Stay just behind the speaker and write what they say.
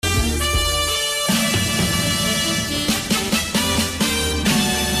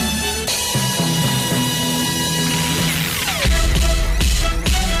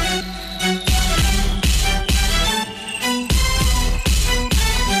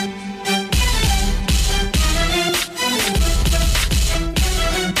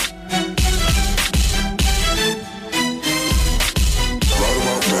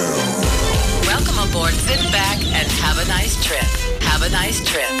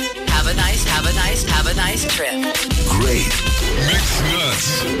Have a nice trip. Great. Mixed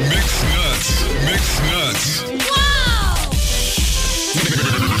nuts. Mixed nuts. Mixed nuts. Wow!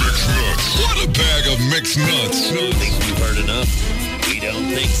 Mixed nuts. What a bag of mixed nuts. Think we've heard enough? We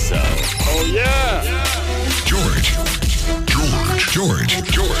don't think so. Oh, yeah. George.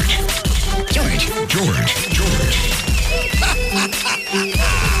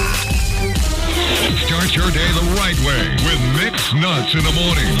 Start your day the right way with Mixed Nuts in the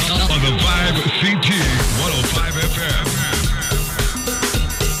morning on the Vibe CT 105 FM.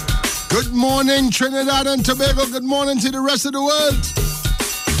 Good morning, Trinidad and Tobago. Good morning to the rest of the world.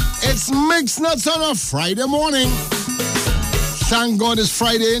 It's Mixed Nuts on a Friday morning. Thank God it's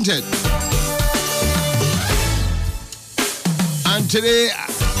Friday, ain't it? And today,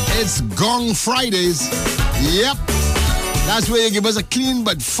 it's Gong Fridays. Yep. That's where you give us a clean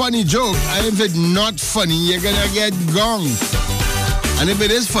but funny joke. And if it's not funny, you're going to get gong. And if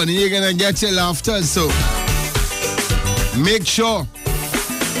it is funny, you're going to get your laughter. So, make sure.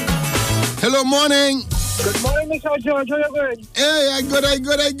 Hello, morning. Good morning, Mr. George. How are you going? Hey, I good.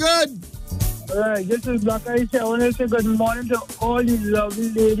 All right, this is Black Ice. I want to say good morning to all the lovely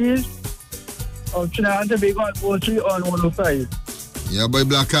ladies of Trinidad and Tobago and Poetry on 105. Yeah, boy,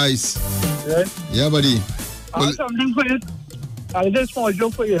 Black Ice. Right? Yeah, buddy. I have something for you. I just small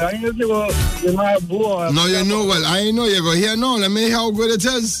joke for you. I know if you go, you might have boo. No, you know, well, I know you go here now. Let me hear how good it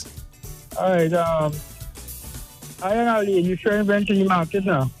is. All right, I and a lady, she went to the market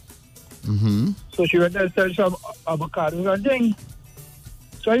now. Mm-hmm. So she went to sell some avocados and things.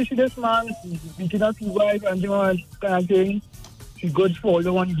 So you see this man beating up his wife and doing all kind of thing. She goods fall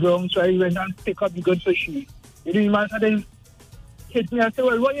on the ground, so I went and pick up the goods for she. You know, the man said, then hit me and said,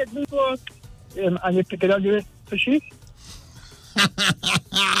 well, what you hit me for? And you pick it up for she.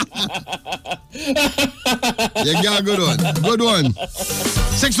 You got a good one.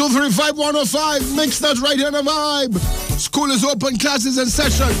 603-5105, Mixed Nuts right here on the Vibe. School is open, classes in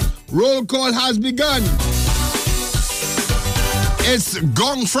session. Roll call has begun. It's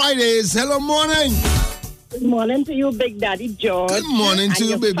Gong Fridays. Hello, morning. Good morning to you, Big Daddy George. Good morning to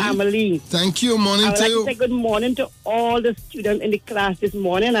you, baby. Family. Thank you. Morning to you. I would like to say good morning to all the students in the class this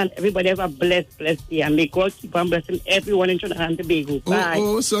morning, and everybody have a blessed day. And may God keep on blessing everyone in Trinidad and Tobago. Bye.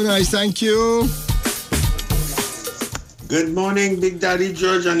 Oh, so nice. Thank you. Good morning, Big Daddy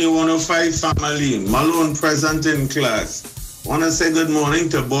George and the 105 family. Malone present in class. Want to say good morning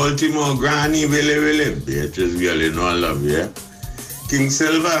to Baltimore Granny Willie. Beatrice really know I love you. King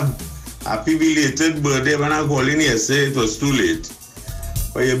Silver. Happy belated birthday. When I called in yesterday, it was too late.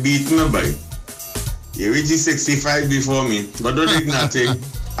 But you beat me, boy. You reached 65 before me. But don't think nothing.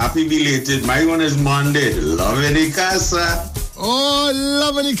 Happy belated. My one is Monday. Love in the casa. Oh,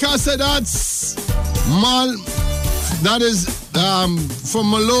 love in the casa. That's that is from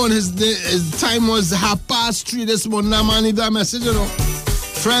Malone. His time was 3:30 this morning. That man need that message, you know.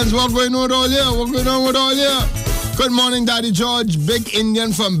 Friends, what's going on with all here? Good morning, Daddy George. Big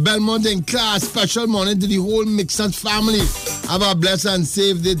Indian from Belmont in class. Special morning to the whole Mixed Nuts family. Have a blessed and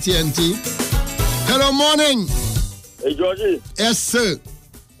safe day, TNT. Hello, morning. Hey, Georgie. Yes, sir.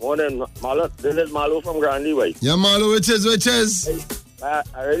 Morning, Malo. This is Malo from Grandi, right? Yeah, Malo, which is? Hey,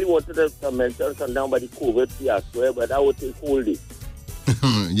 I really wanted to mention something down by the COVID fiasco, but that would take whole day.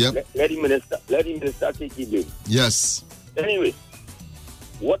 Yep. Let the minister take it in. Yes. Anyway,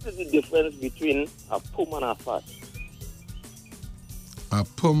 what is the difference between a pum and a fat? A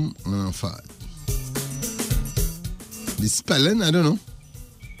pum and a fat. The spelling, I don't know.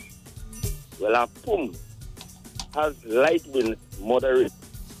 Well, a pum has light wind, moderate.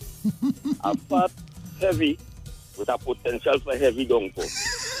 A fat, heavy, with a potential for heavy downpour.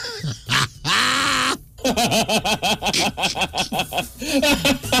 I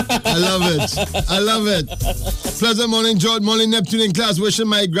love it. Pleasant morning, George. Morning, Neptune in class. Wishing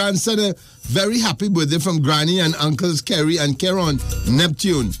my grandson a very happy birthday from Granny and Uncles Kerry and Keron.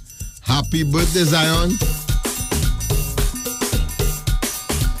 Neptune. Happy birthday, Zion.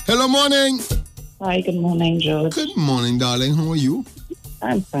 Hello, morning. Hi, good morning, George. Good morning, darling. How are you?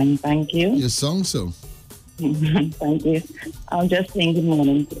 I'm fine, thank you. Your song, so. Thank you. I'm just saying good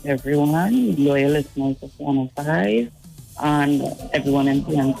morning to everyone, loyal listeners of 105, and everyone in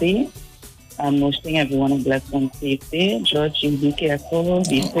PNC. I'm wishing everyone a blessed and safe day. George, you be careful,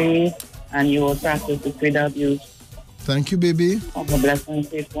 be safe, and you will practice the 3 W's. Thank you, baby. Have a blessed and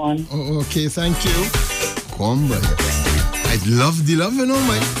safe one. Oh, okay, thank you. Come, boy. I love the love, you know,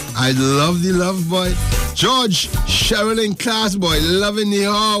 man. I love the love, boy. George, Cheryl in class, boy. Love in the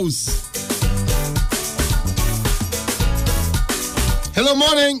house. Hello,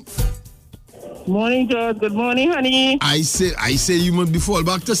 morning. Morning, George. Good morning, honey. I say you must be fall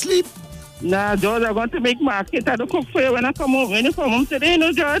back to sleep. Nah, George, I'm going to make market. I don't cook for you when I come home. When you come home today,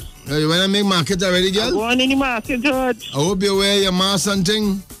 no, George? When I make market already, girl? I'm going in the market, George. I hope you wear your mask and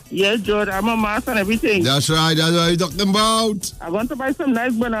thing. Yes, George. I'm a mask and everything. That's right. That's what you're talking about. I'm going to buy some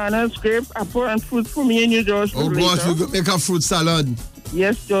nice bananas, grapes, apple, and fruits for me and you, George. Oh, gosh, we could make a fruit salad.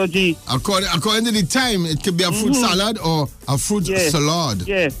 Yes, Georgie. According to the time, it could be a fruit salad or a fruit salad.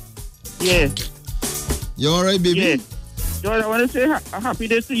 Yeah. Yeah. You all right, baby? Yeah. George, I want to say a happy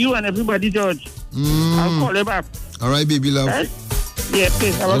day to you and everybody, George. I'll call you back. All right, baby love. Right? Yeah,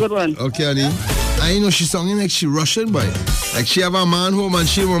 please. Have a good one. Okay, honey. I know she's sounding like she Russian, boy. Like she have a man home and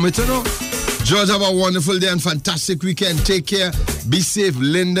she want me to know. George, have a wonderful day and fantastic weekend. Take care. Be safe.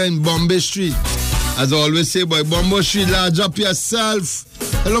 Linda in Bombay Street. As I always say, boy, Bombay Street, large up yourself.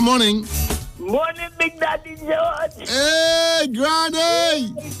 Hello, morning. Morning, Big Daddy George. Hey,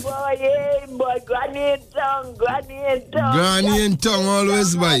 Granny. Hey, boy, Granny in tongue. Granny in tongue,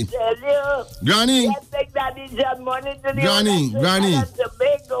 always, boy. Granny. Yes, Big Daddy George. Morning to the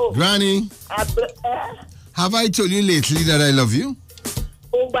Granny. Have I told you lately that I love you?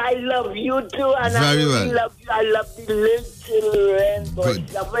 Oh, I love you too, and Very I really well. love you. I love the little children, but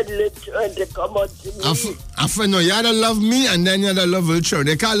I want little children to come out to me. I know you had to love me and then you had to love little children.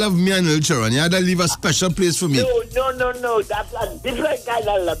 They can't love me and little children. You had to leave a special place for me. No. That's a different kind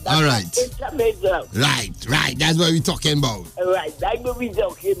of love. That's all right. Intimate love. Right. That's what we're talking about. Right, that's what we're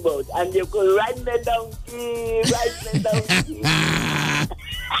talking about. And you could ride me donkey.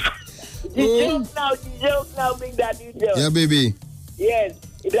 The joke now, Big Daddy George. Yeah, baby. Yes,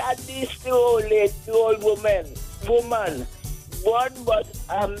 it had these two old women. One was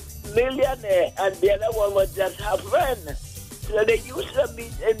a millionaire and the other one was just her friend. So they used to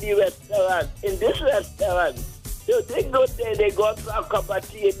meet in this restaurant. So they go there, they go for a cup of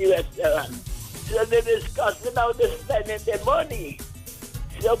tea in the restaurant. So they discussing how they're spending their money.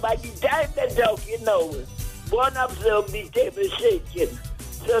 So by the time they're talking now, one observed the table shaking.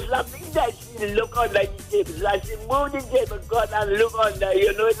 So something that she look under the table. So she moved the table, got and look under.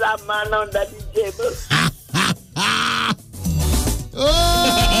 You know, it's a man under the table.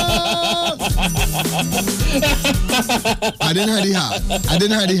 Oh! I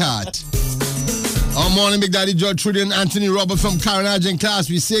didn't have the heart. All morning, Big Daddy George Trudy and Anthony Robert from Carnage in class.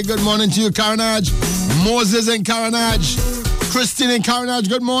 We say good morning to you, Carnage. Moses in Carnage. Christine in Carnage.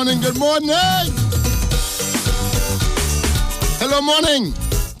 Good morning. Hello, morning.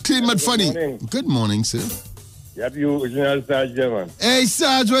 Clean but funny. Morning. Good morning, sir. Yep, you original Sarge, man. Hey,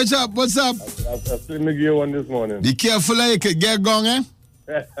 Sarge, what's up? I still make you one this morning. Be careful, you could get gone, eh?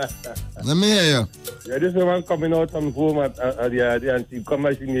 Let me hear you. Yeah, this woman coming out from home at the idea and she come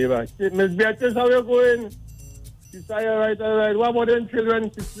and she neighbor. She said, Miss Beatrice, how you going? She said, all right. What about them children?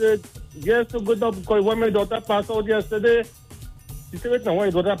 She said, yes, so good up because when my daughter passed out yesterday. She said, wait now,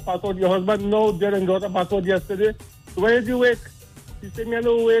 when your daughter passed out, your husband no dead and daughter passed out yesterday. So when did you wake? She said, me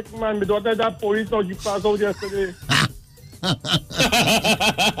no wake, man. My daughter that police now, she passed out yesterday.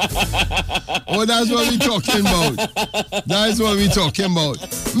 Oh, that's what we're talking about.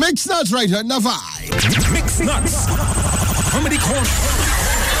 Mix Nuts right here, the vibe. Mix Nuts. Comedy Corner.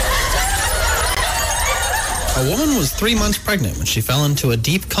 A woman was 3 months pregnant when she fell into a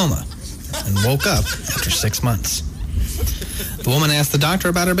deep coma and woke up after 6 months. The woman asked the doctor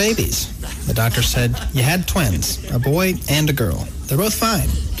about her babies. The doctor said, you had twins, a boy and a girl. They're both fine.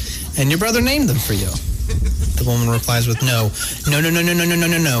 And your brother named them for you. The woman replies with, no,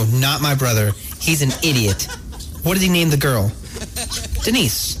 not my brother. He's an idiot. What did he name the girl?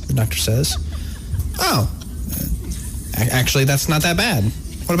 Denise, the doctor says. Oh, actually, that's not that bad.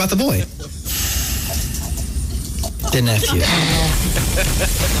 What about the boy? The nephew.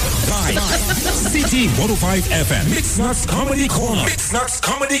 Live. CT 105 FM. Mix Nuts Comedy Corner. Start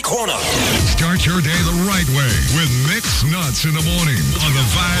your day the right way with Mix Nuts in the morning on the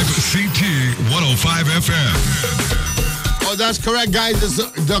Vibe CT 105 FM. Oh, that's correct, guys. It's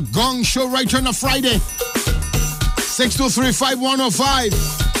the Gong Show right here on a Friday. 623-5105.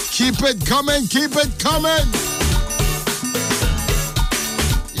 Keep it coming.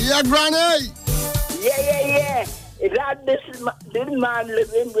 Yeah, Granny. Yeah. It had this man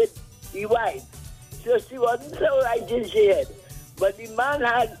living with his wife. So she wasn't so right in she had. But the man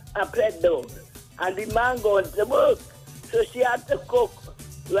had a pet dog. And the man going to work. So she had to cook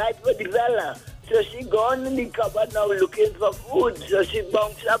right for the fella. So she gone in the cupboard now looking for food. So she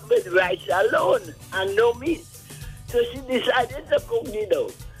bounced up with rice alone and no meat. So she decided to cook the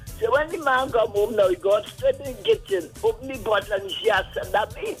dog. So when the man come home now, he got straight in the kitchen, opened the pot and she has some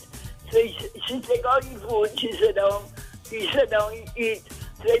that meat. So she take out the food, he sit down, he eat,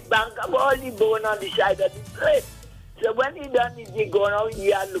 So he bank up all the bone on the side of the plate. So when he done it, he go out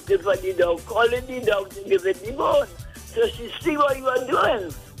here looking for the dog, calling the dog to give it the bone. So she see what you are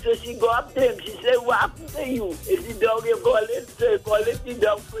doing. So she go up to him. She said, what happened to you? Is the dog you call it? So you call it the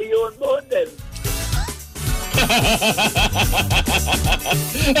dog for your own bone then.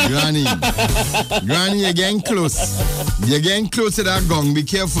 Granny, you're getting close. You're getting close to that gong. Be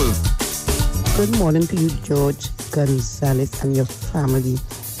careful. Good morning to you, George Gonzalez and your family.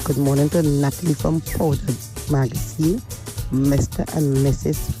 Good morning to Natalie from Powder Magazine, Mr. and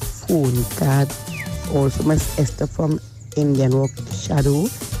Mrs. Phone Card, also Miss Esther from Indian Rock Shadow,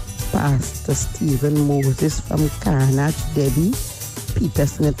 Pastor Stephen Moses from Carnage, Debbie Peter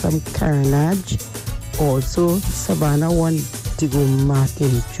Smith from Carnage, also Savannah One Digo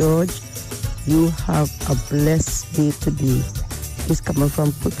Martin. George, you have a blessed day today. This coming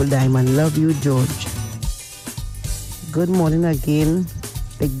from Purple Diamond. Love you, George. Good morning again,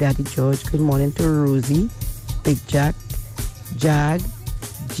 Big Daddy George. Good morning to Rosie, Big Jack, Jag,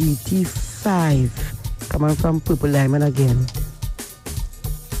 GT5. Coming from Purple Diamond again.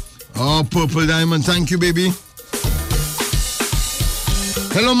 Oh, Purple Diamond. Thank you, baby.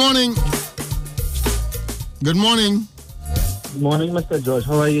 Hello, morning. Good morning. Good morning, Mr. George.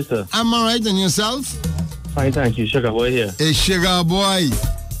 How are you, sir? I'm all right. And yourself? Fine, thank you. Sugar Boy here. Hey, Sugar Boy.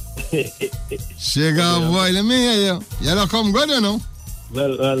 Sugar Boy, let me hear you. You don't come good, you know?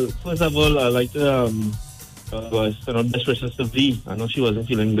 Well, first of all, I'd like to send out best wishes to V. I know she wasn't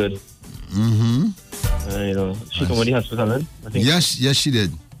feeling good. Mm-hmm. She come to the hospital, I think. Yes, she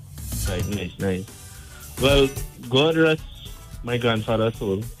did. Right, nice. Well, God rest my grandfather's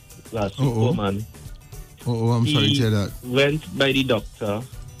soul last week, poor man. Oh, I'm sorry to hear that. He went by the doctor.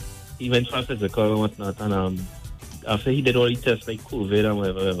 He went for a physical and whatnot, and after he did all the tests like COVID and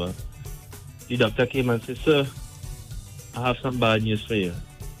whatever, the doctor came and said, "Sir, I have some bad news for you.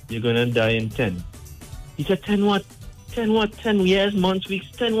 You're going to die in 10. He said, 10 what? 10 what? 10 years, months,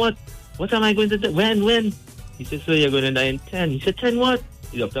 weeks, 10 what? What am I going to do? When? He said, "Sir, you're going to die in 10. He said, 10 what?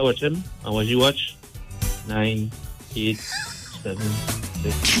 The doctor watched him, and what you watch? 9, 8, 7,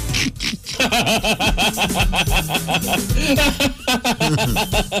 6.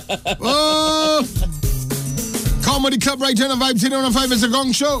 Oh! Comedy Club right here on the Vibe 1005 is a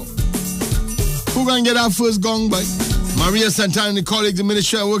gong show. Who gonna get our first gong by? Maria Santana and the colleagues in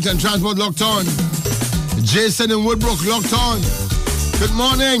Ministry of Works and Transport locked on. Jason and Woodbrook locked on. Good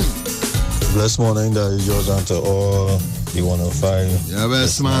morning. Blessed morning, Daddy George, and to all the 105. Yeah,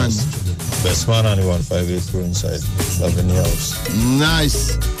 best man. Best man and the 158 crew inside. Love in the house.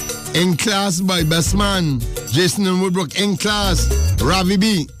 Nice. In class, boy, best man. Jason and Woodbrook in class. Ravi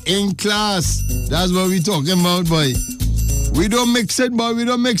B in class. That's what we talking about, boy. We don't mix it, boy. We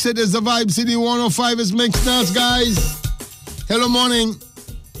don't mix it. It's the Vibe City 105. It's mixed nuts, guys. Hello, morning.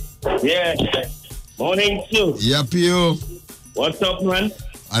 Yeah. Morning, too. Yep, you. What's up, man?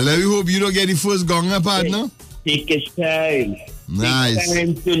 I really hope you don't get the first gong, partner. Take your time. Nice.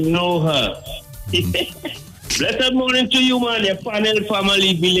 Take time to know her. Blessed morning to you, man. Your panel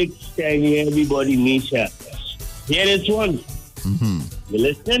family, village time, everybody, Misha. Here is one. Mm-hmm. You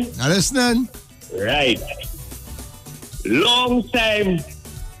listening? I'm listening. Right. Long time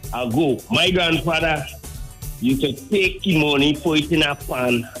ago, my grandfather used to take the money, put it in a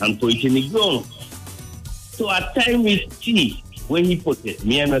pan, and put it in the ground. So at time we see where he put it,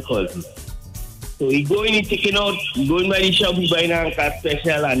 me and my cousin. So he going, he taking out, he going by the shop, he buying an Anchor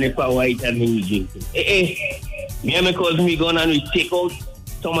Special and Nepa White and he drinking. Me and my cousin, we gone and we take out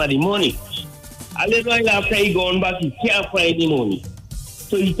some of the money. A little while after he gone back, he can't find the money.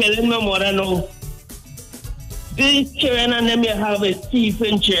 So he telling my mother now, this children and them you have a thief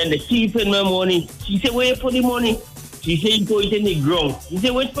and children, the thief in my money. She said, where you put the money? She said, you put it in the ground. He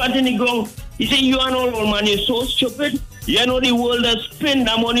said, which part in the ground? He said, you and all old man, you're so stupid. You know the world has spin,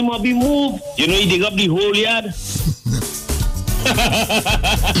 that money must be moved. You know you dig up the whole yard.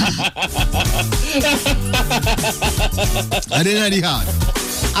 I didn't have the heart.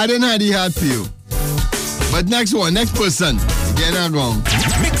 I didn't have the heart for you. But next person. Get that wrong.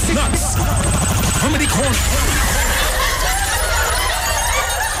 Mix nuts. Comedy Corner.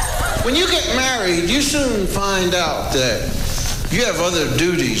 When you get married, you soon find out that you have other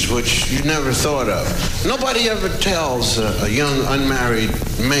duties which you never thought of. Nobody ever tells a young unmarried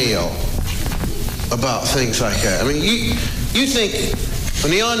male about things like that. I mean, you think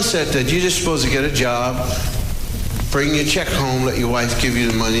from the onset that you're just supposed to get a job, bring your check home, let your wife give you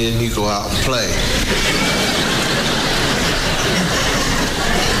the money, and you go out and play.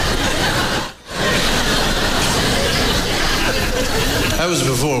 That was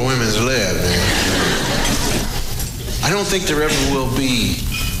before women's lib, man. I don't think there ever will be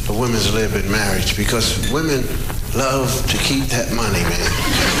women's lib in marriage because women love to keep that money, man.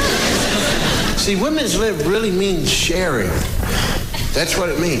 See, women's lib really means sharing. That's what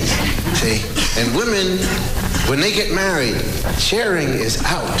it means, see? And women, when they get married, sharing is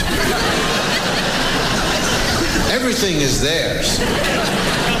out. Everything is theirs.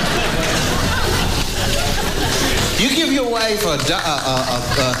 You give your wife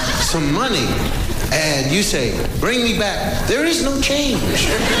some money and you say, bring me back. There is no change.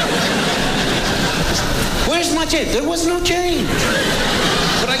 Where's my change? There was no change.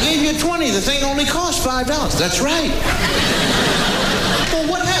 But I gave you 20. The thing only cost $5. That's right. Well,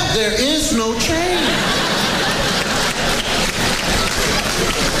 what happened? There is no change.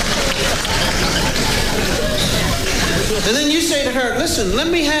 And then you say to her, listen, let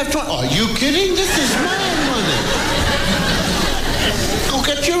me have 20. Are you kidding? This is my money. Go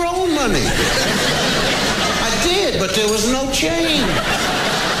get your own money. I did, but there was no change.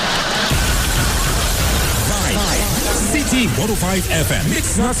 CT 105 FM.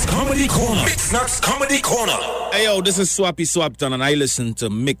 Mix Nuts Comedy Corner. Mix Nuts Comedy Corner. Hey yo, this is Swappy Swapton and I listen to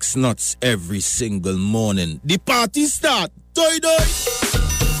Mix Nuts every single morning. The party start. Doi doi.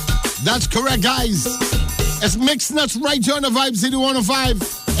 That's correct, guys. It's Mix Nuts right here on the Vibe City 105.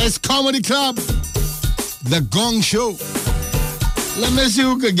 It's Comedy Club. The Gong Show. Let me see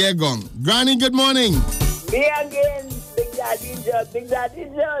who could get gong. Granny, good morning. Me again, Big Daddy George. Big Daddy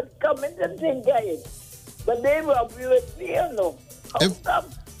George, come in and think of it. But they rob you with me, you know.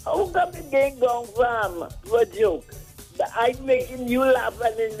 How come you getting gone from for a joke? But I'm making you laugh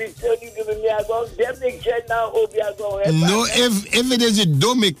and in return you giving me a gong. Then make sure now hope you are going. No, if it is, you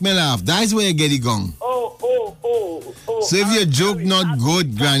don't make me laugh. That's where you get it gong. Oh. So if your joke not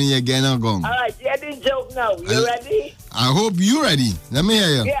good, Granny, you get a gong. All right, hear the joke now. You ready? I hope you ready. Let me hear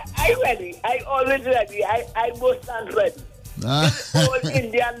you. Yeah, I'm ready. I always ready. I most stand ready. This old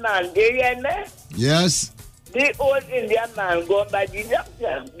Indian man, do you hear me? Yes. The old Indian man going by the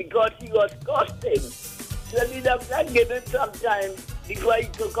doctor because he was costing. So the doctor gave him some time before he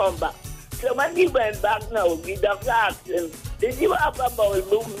could come back. So when he went back now, the doctor asked him, did you have a bowel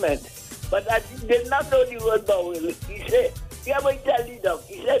movement? But I did not know the word bowel. He said, yeah, but tell the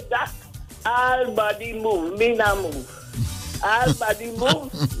doctor. He said, that all body move, me not move. All body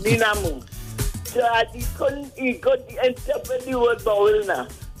move, me not move. So he couldn't interpret the word bowel now.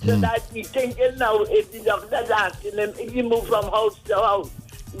 So that he's thinking now, if the doctor's asking him, if he move from house to house,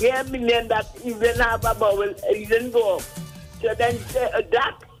 yeah, meaning that he didn't have a bowel, he didn't go up. So then he said,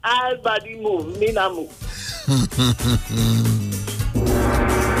 that all body move, me not move.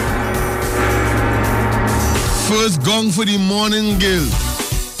 First gong for the morning, girl.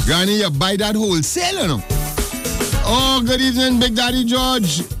 Granny, you buy that wholesale, you know. Oh, good evening, Big Daddy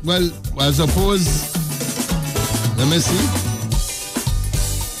George. Well, I suppose, let me see.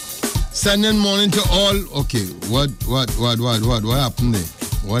 Sending morning to all. Okay, what happened there?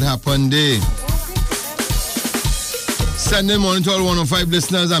 What happened there? Sending morning to all 105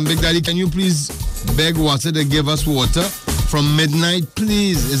 listeners and Big Daddy, can you please beg water to give us water from midnight,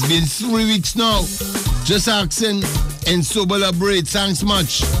 please? It's been 3 weeks now. Just asking and so celebrate. Thanks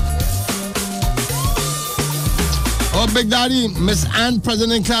much. Oh, Big Daddy, Miss Ann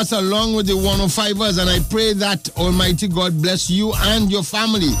present in class along with the 105ers, and I pray that Almighty God bless you and your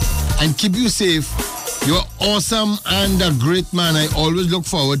family and keep you safe. You're awesome and a great man. I always look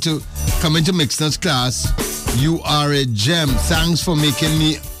forward to coming to Mixner's class. You are a gem. Thanks for making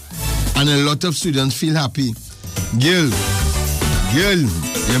me and a lot of students feel happy. Girl,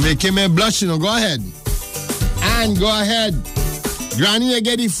 you're making me blush, you know. Go ahead. And go ahead. Granny, you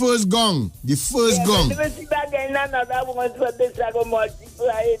get the first gong. The first gong. Let me see back in another one for this. I go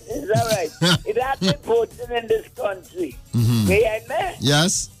multiply it. It's all right. It has been voting in this country. Mm-hmm. You hear me?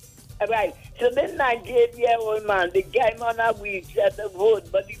 Yes. All right. So this 98-year-old man, the guy on a wheelchair to vote,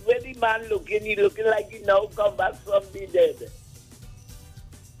 but the way the man looking, he looking like he now come back from the dead.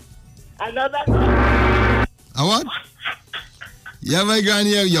 Another gong. A what? Yeah, my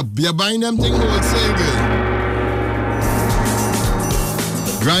Granny, you're buying them things wholesale, girl.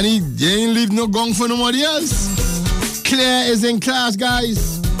 Granny, you ain't leave no gong for nobody else. Claire is in class,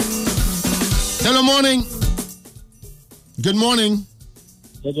 guys. Hello, morning. Good morning.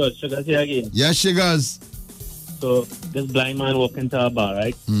 Hey, George, Sugars here again. Yes, Sugars. So, this blind man walked into a bar,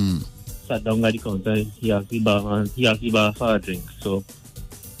 right? Sat down at the counter. He asked the bar for a drink. So,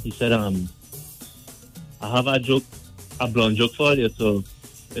 he said, I have a joke, a blonde joke for you, so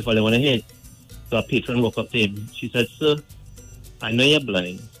if I want to hear it. So, a patron walked up to him. She said, sir, I know you're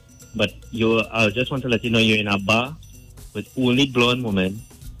blind, but I just want to let you know you're in a bar with only blonde women.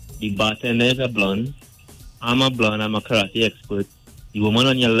 The bartender is a blonde. I'm a blonde. I'm a karate expert. The woman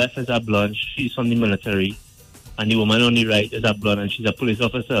on your left is a blonde. She's from the military. And the woman on the right is a blonde, and she's a police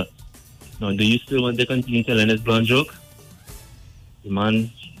officer. Now, do you still want to continue telling this blonde joke? The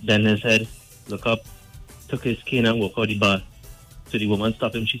man then his head, look up, took his cane and walked out the bar. So the woman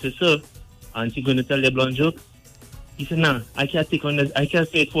stopped him. She said, sir, aren't you going to tell your blonde joke? He said, nah, I can't take on this. I can't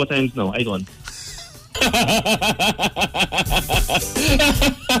say it 4 times now. I don't.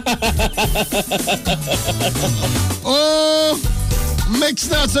 Oh, Mix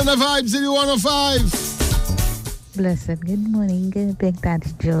Nuts on the Vibes in the 105. Blessed good morning, Big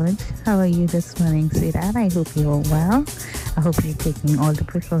Daddy George. How are you this morning, sweetheart? I hope you're well. I hope you're taking all the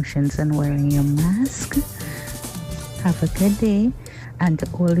precautions and wearing your mask. Have a good day. And to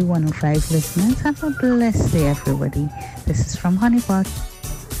all the 105 listeners, have a blessed day, everybody. This is from Honeypot.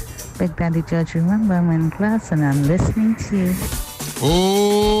 Big Daddy George, remember I'm in class and I'm listening to you.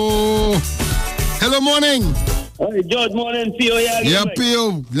 Oh, hello, morning. Hey, George, morning, P.O. Yeah,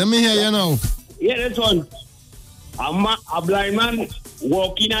 P.O. Let me hear you now. Yeah, this one. A blind man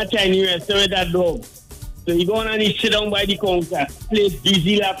walking a Chinese restaurant with a dog. So he go on and he sit down by the counter, plays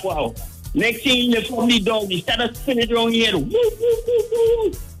busy like wow. Next thing he left from the dog, he started spinning it around here. Woo, woo, woo,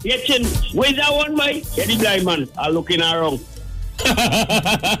 woo. Yeah, chin, where's that one, boy? Yeah, the blind man are looking around.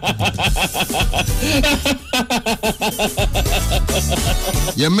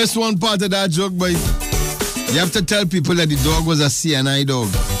 You missed one part of that joke, boy. You have to tell people that the dog was a CNI dog.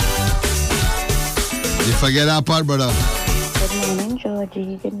 You forget that part, brother. Good morning,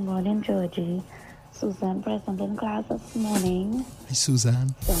 Georgie. Good morning, Georgie. Suzanne present in class this morning. Hi,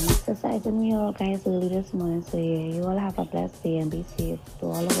 Suzanne. So I'm exercising me all guys early this morning. So yeah, you all have a blessed day and be safe to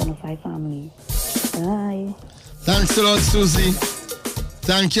all of 105 family. Bye. Thanks a lot, Susie.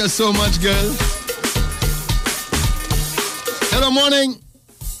 Thank you so much, girl. Hello, morning.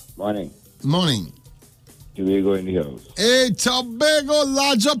 Morning. Morning. Tobago in the house. Hey, Tobago,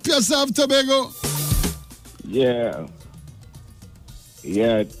 lodge up yourself, Tobago. Yeah.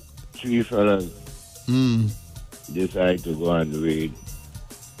 Yeah, 3 fellas decide to go and raid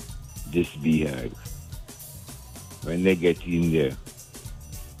this beehive. When they get in there,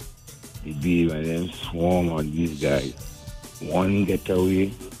 the bee and them swarm on these guys. One get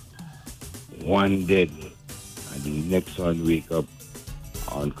away, one dead, and the next one wake up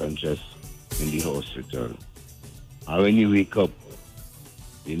unconscious in the hospital. And when you wake up,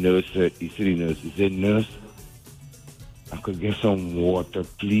 the nurse said, he said, nurse, I could get some water,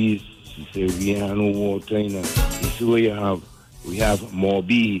 please. She said, we have no water, you know. He said, what you have? We have more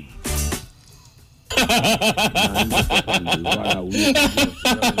bee. The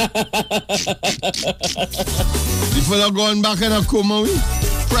fella going back in a coma,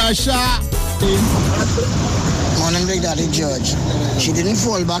 pressure. Morning, Big Daddy George. She didn't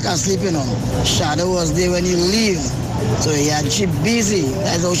fall back asleep, you know. Shadow was there when you leave. So yeah, she busy.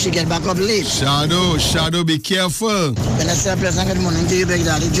 That's how she get back up late. Shadow, be careful. When I say a pleasant good morning to you, Big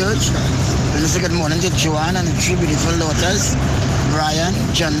Daddy George. When I say good morning to Joanne and the 3 beautiful daughters, Brian,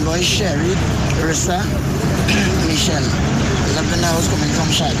 John Boy, Sherry, Rissa, Michelle. Love the house coming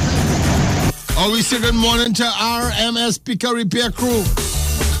from Shad. Always say good morning to RMS Picker Repair Crew.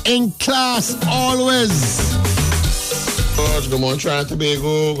 In class, always. Good morning, Trinidad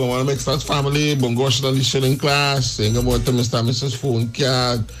Tobago. Good morning, Mix Nuts family. Bongo Alicia in class. Saying good morning to Mr. and Mrs. Phone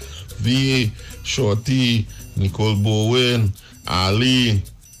Card, V, Shorty, Nicole Bowen, Ali,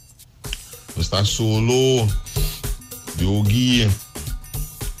 Mr. Solo, Yogi,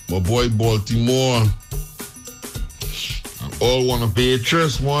 my boy Baltimore. All 105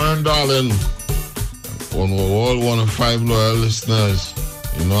 Beatrice, morning, darling. All 105 loyal listeners.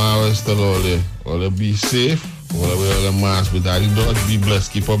 You know I always tell all they be safe. All the mask, but Daddy George, be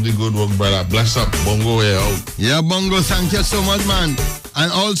blessed. Keep up the good work, brother. Bless up. Bongo here out. Yeah, Bongo, thank you so much, man.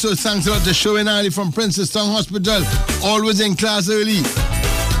 And also thanks a lot to Showing Ali from Princess Town Hospital. Always in class early.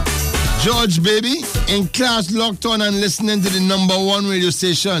 George, baby, in class, locked on and listening to the #1 radio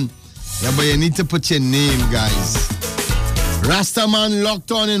station. Yeah, but you need to put your name, guys. Rastaman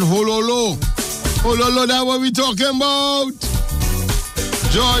locked on in Hololo. Hololo, that's what we talking about.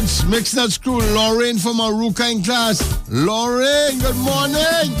 George, Mix Nuts crew, Lauren from Aruka in class. Lauren, good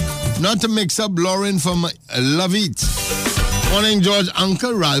morning. Not to mix up Lauren from Love It. Morning, George.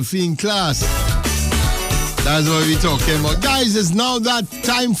 Uncle Ralphie in class. That's what we're talking about. Guys, it's now that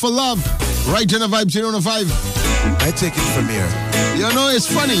time for love. Right on the Vibe 005. I take it from here. You know, it's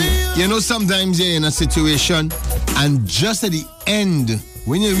funny. You know, sometimes you're in a situation and just at the end,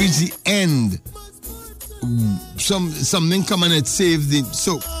 when you reach the end, something come and it saves the.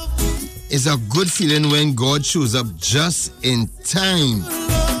 So it's a good feeling when God shows up just in time.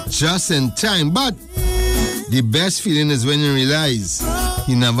 Just in time. But The best feeling is when you realize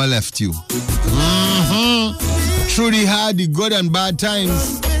he never left you. Through the hard, the good and bad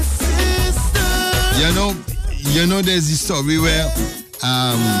times. You know there's this story where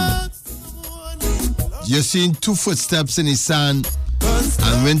you're seeing two footsteps in the sand,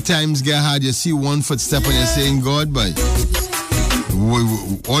 and when times get hard, you see one footstep and you're saying, God, boy.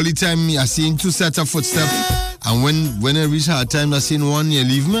 All the time I seen two sets of footsteps, and when I reach hard time I seen one, you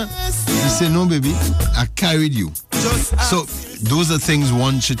leave me. You say, no baby, I carried you. So those are things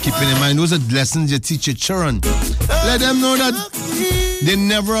one should keep in mind. Those are lessons you teach your children. Let them know that they're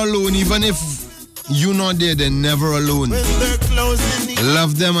never alone. Even if you're not there, they're never alone.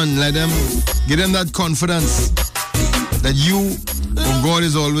 Love them and let them, give them that confidence that you, oh God,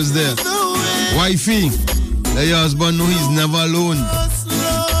 is always there. Wifey, let your husband know he's never alone.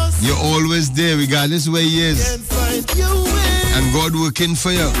 You're always there, regardless where he is. And God working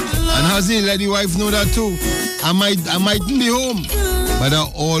for you. And Hazi, let the wife know that too. I might be home, but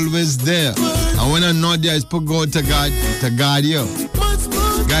I'm always there. And when I'm not there, I put God to guard you.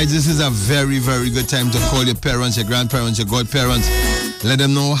 Guys, this is a very, very good time to call your parents, your grandparents, your godparents. Let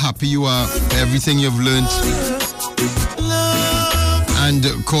them know how happy you are, everything you've learned.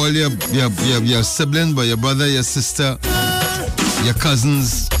 And call your siblings, but your brother, your sister, your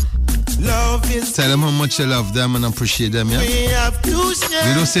cousins. Tell them how much you love them and appreciate them, yeah?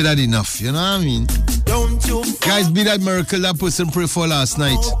 We don't say that enough, you know what I mean? Guys, be that miracle that person prayed for last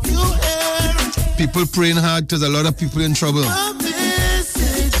night. People praying hard because a lot of people in trouble.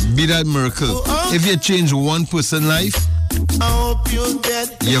 Be that miracle. If you change one person's life,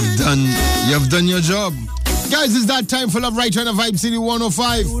 you've done your job. Guys, it's that time for Love right here on the Vibe City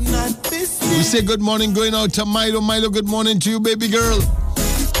 105. We say good morning going out to Milo. Milo, good morning to you, baby girl.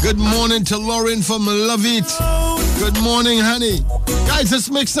 Good morning to Lauren from Love It. Good morning, honey. Guys, it's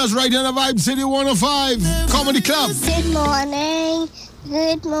Mix Nuts right here on the Vibe City 105 Comedy Club. Good morning.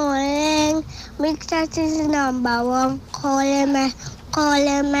 Good morning. Mix Nuts is number one. Calling me.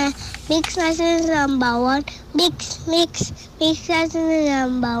 Mix Nuts is number one. Mix Nuts is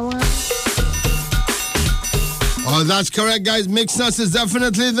number one. Oh, that's correct, guys. Mix Nuts is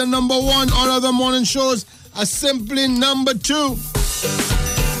definitely the number one. All other morning shows are simply number two.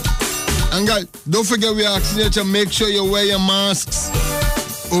 And guys, don't forget we're asking you to make sure you wear your masks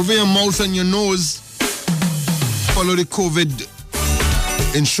over your mouth and your nose. Follow the COVID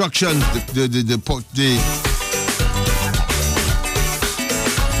instructions, the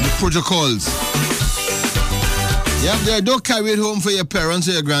protocols. Yeah, don't carry it home for your parents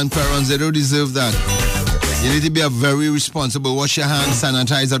or your grandparents. They don't deserve that. You need to be a very responsible. Wash your hands,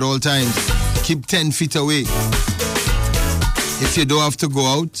 sanitize at all times. Keep 10 feet away. If you don't have to go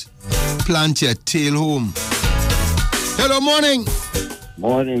out, plant your tail home. Hello, morning.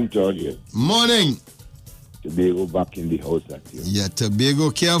 Morning, Georgia. Morning. Tobago back in the house at you. Yeah,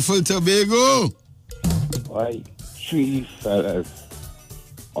 Tobago. Careful, Tobago. Why? 3 fellas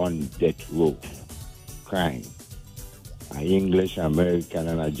on death row crying. An English, American,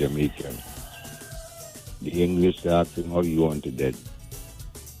 and a Jamaican. The English asked him, how you want to dead?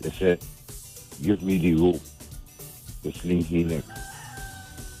 They said, give me the rope to sling his neck.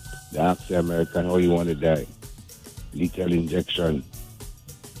 They asked the American, how you want to die? Lethal injection.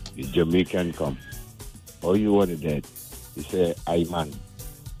 The Jamaican come. How you want to die? He said, I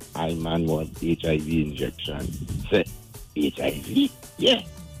man want HIV injection. Say, HIV? Yeah.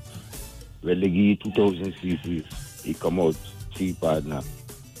 Well, they give you 2,000 cc's. He come out, see partner.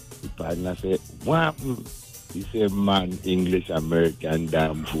 The partner said, what? He said, man, English, American,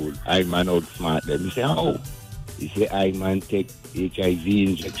 damn fool. I man outsmart them. He said, how? He said, I man take HIV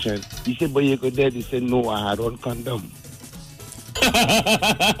injection. He said, but you go dead. He said, no, I had on condom.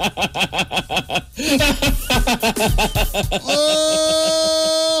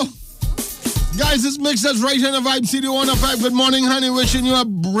 Oh! Guys, this makes us right here in the Vibe City 105. Good morning, honey. Wishing you a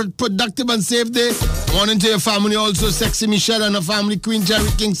productive and safe day. Morning to your family also. Sexy Michelle and her family. Queen Jerry,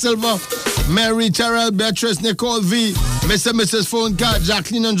 King Silver, Mary, Terrell, Beatrice, Nicole V, Mr. and Mrs. Phone Card,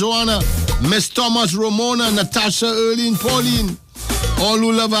 Jacqueline and Joanna, Miss Thomas, Ramona, Natasha, Erlene, Pauline. All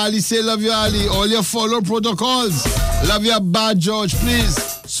who love Ali, say love you, Ali. All your follow protocols. Love your bad George, please.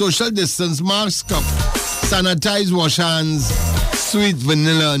 Social distance, mask up. Sanitize, wash hands. Sweet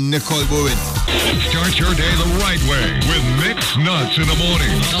Vanilla, Nicole Bowen. Start your day the right way with Mix Nuts in the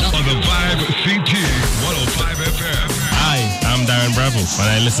morning on the Vibe CT 105 FM. Hi, I'm Darren Bravo, and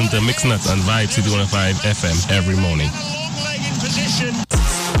I listen to Mix Nuts on Vibe City 105 FM every morning.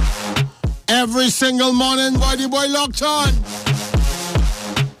 Every single morning, Body Boy locked on.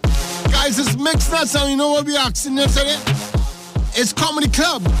 Guys, it's Mix Nuts, and you know what we're asking you today? It's Comedy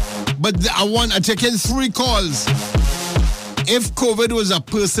Club, but I take in 3 calls. If COVID was a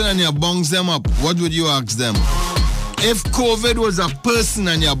person and you bongs them up, what would you ask them? If COVID was a person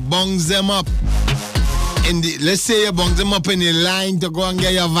and you bongs them up, let's say you bongs them up in the line to go and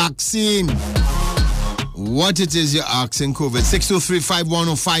get your vaccine, what it is you're asking COVID?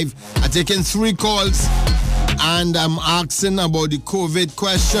 623-5105. I taking 3 calls and I'm asking about the COVID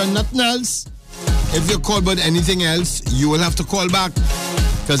question, nothing else. If you call about anything else, you will have to call back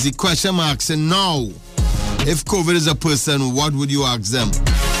because the question I'm asking now, if COVID is a person, what would you ask them?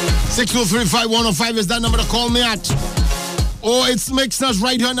 623-5105 is that number to call me at. Oh, it's Mixed Nuts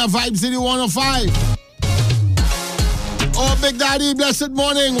right here on the Vibe City 105. Oh, Big Daddy, blessed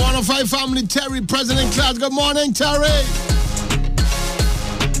morning. 105 family, Terry, President class. Good morning, Terry.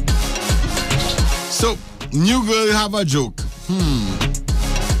 So, new girl have a joke.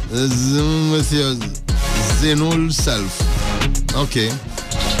 Zoom with your Zenol self. Okay.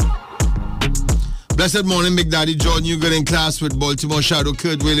 Blessed morning, Big Daddy George. New girl in class with Baltimore Shadow,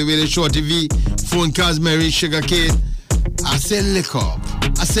 Kurt, Willie, Shorty V, Phone Cars, Mary, Sugar Kid. I said lick up.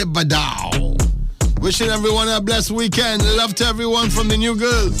 I said badao. Wishing everyone a blessed weekend. Love to everyone from the new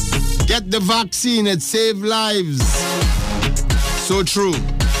girl. Get the vaccine. It saves lives. So true.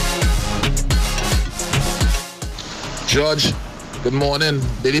 George, good morning.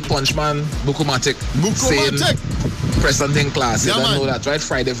 Billy Punchman, Bukumatic. Saying present in class. You don't know that, right?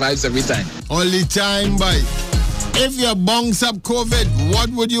 Friday vibes every time. All the time, boy. If you bongs up COVID,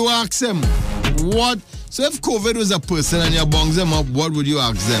 what would you ask him? What? So if COVID was a person and you bongs them up, what would you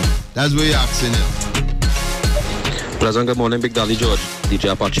ask them? That's what you're asking him. Pleasant good morning, Big Daddy George.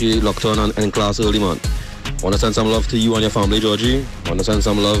 DJ Apache locked on and in class early, man. Want to send some love to you and your family, Georgie. Want to send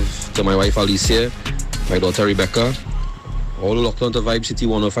some love to my wife, Alicia, my daughter, Rebecca. All locked on to Vibe City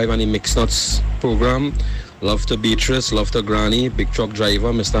 105 and the Mixed Nuts program. Love to Beatrice, love to Granny, Big Truck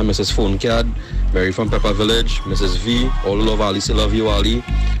Driver, Mr. and Mrs. Phone Card, Mary from Pepper Village, Mrs. V, all love Alice, love you, Ali,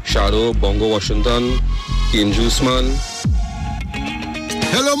 Shadow, Bongo Washington, Kim Juiceman.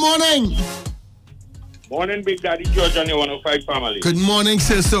 Hello, morning. Morning, Big Daddy George and your 105 family. Good morning,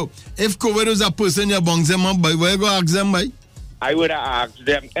 sir. So, if COVID was a person, you bongs them up, boy, where you go ask them, boy? I would have asked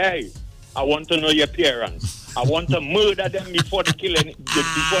them, hey, I want to know your parents. I want to murder them before they kill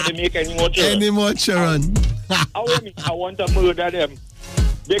before they make any more children. Any more children. I want to murder them.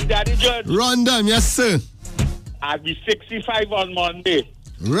 Big Daddy George. Run them, yes, sir. I'll be 65 on Monday.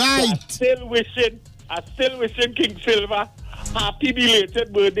 Right. So I still wishing King Silver happy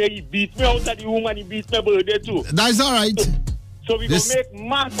belated birthday. He beat me out of the room and he beat my birthday too. That's all right. So we going to make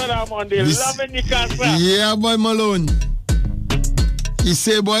mass for that Monday. Loving the cancer. Yeah, boy, Malone. He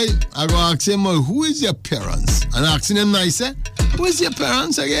say, boy, I go ask him, who is your parents? And asking him nicer, who is your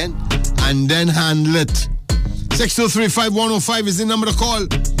parents again? And then handle it. 623-5105 is the number to call.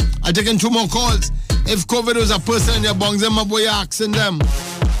 I taking 2 more calls. If COVID was a person and you bongs them up, boy, you're asking them.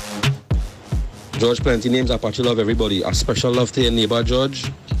 George, plenty names. Apache love everybody. A special love to your neighbor,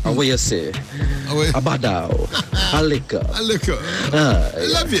 George. And what you say? A badao. A liquor. A liquor. I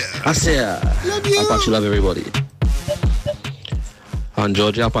love you. I say, love you. Apache love everybody. And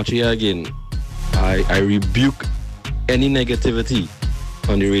George Apache again, I rebuke any negativity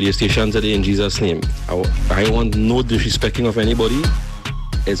on the radio station today in Jesus' name. I want no disrespecting of anybody.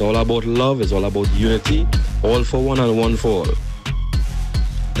 It's all about love. It's all about unity. All for one and one for all.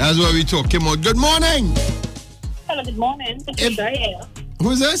 That's what we talking about. Good morning. Hello, good morning. Patricia here.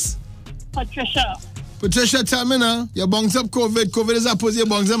 Who's this? Patricia. Patricia, tell me now. You bongs up COVID. COVID is opposite. You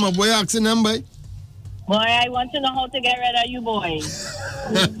bongs them up. Boy, asking them, boy. Boy, I want to know how to get rid of you, boy.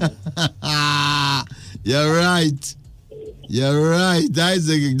 You're right. You're right. That's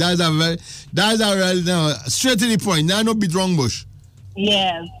a real now. Straight to the point. Now no beat wrong bush.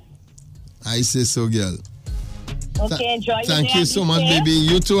 Yes. I say so, girl. Okay, enjoy your day. Thank you so much, baby.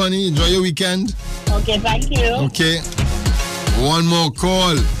 You too, honey. Enjoy your weekend. Okay, thank you. Okay. One more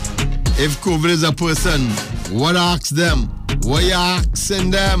call. If COVID is a person, what ask them? What you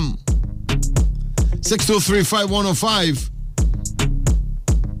asking them? 623-5105.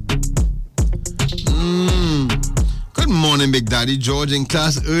 Good morning, Big Daddy George. In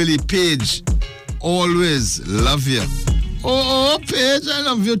class early, Paige. Always love you. Oh, Paige, I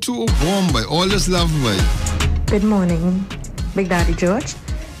love you too. Warm boy. All this love boy. Good morning, Big Daddy George.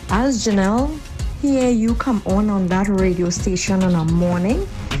 As Janelle hear you come on that radio station in the morning,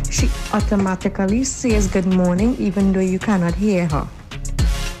 she automatically says good morning even though you cannot hear her.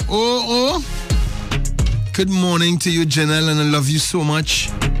 Oh. Good morning to you, Janelle, and I love you so much.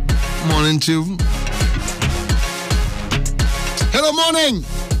 Morning to you. Hello, morning.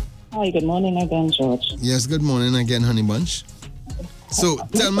 Hi, good morning again, George. Yes, good morning again, honey bunch. So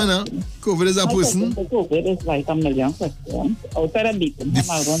tell me now, COVID is a person. COVID is like a million questions. Outside of beating him,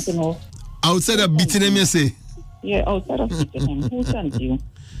 I want to know. Outside of beating him, you say? Yeah, outside of beating him. Who sent you?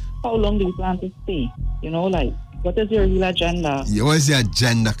 How long do you plan to stay? You know, like, what is your real agenda? Yeah, what is your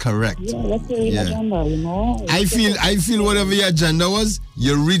agenda, correct? Yeah, what's your real agenda, you know? I feel whatever your agenda was,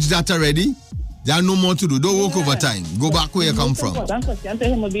 you reached that already. There's no more to do. Don't work overtime. Go back where you come from. That's what I'm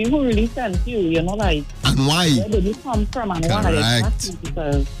saying. Who really sent you? You know, like. And why? Where did you come from? And why? Correct.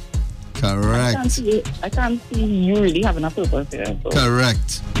 Because correct. I can't see you really having a purpose here. So.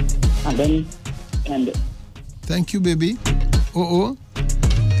 Correct. And then end it. Thank you, baby. Enjoy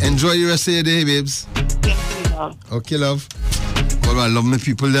the rest of your day, babes. Okay, love. Well, I love my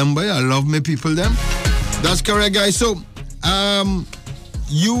people them, boy. I love my people them. That's correct, guys. So,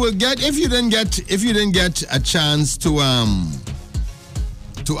 you will get if you didn't get a chance to ask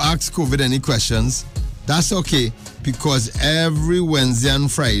COVID any questions, that's okay, because every Wednesday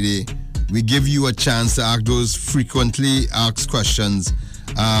and Friday we give you a chance to ask those frequently asked questions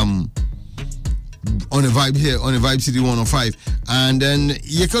on the Vibe here on the Vibe City 105, and then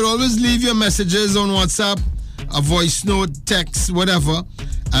you could always leave your messages on WhatsApp, a voice note, text, whatever,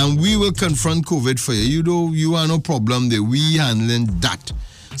 and we will confront COVID for you. You know, you are no problem there. We handling that.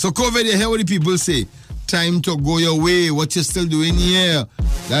 So COVID, you hear what the people say. Time to go your way. What you still doing here?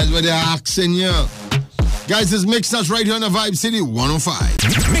 That's what they're asking you. Guys, this Mix Nuts right here on the Vibe City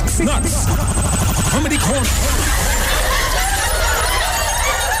 105. Mix Nuts. Comedy Corner.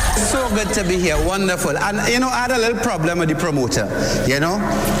 So good to be here, wonderful. And you know, I had a little problem with the promoter. You know,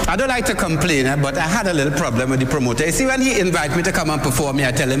 I don't like to complain, but I had a little problem with the promoter. You see, when he invites me to come and perform,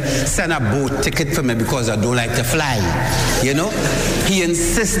 I tell him, send a boat ticket for me because I don't like to fly. You know, he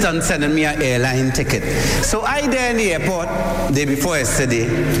insists on sending me an airline ticket. So I there in the airport, day before yesterday,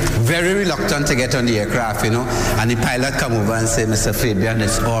 very reluctant to get on the aircraft, you know, and the pilot come over and say, Mr. Fabian,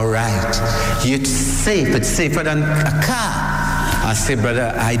 it's all right. It's safe. It's safer than a car. I say,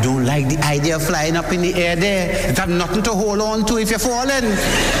 brother, I don't like the idea of flying up in the air there. It have nothing to hold on to if you're falling.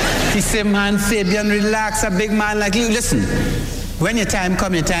 He said, man, Fabian, relax, a big man like you. Listen, when your time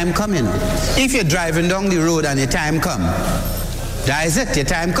come, you know. If you're driving down the road and your time come, that is it, your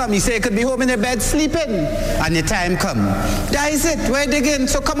time come. You say you could be home in your bed sleeping, and your time come. That is it, we're digging.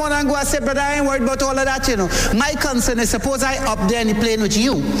 So come on and go. I say, brother, I ain't worried about all of that, you know. My concern is, suppose I up there in the plane with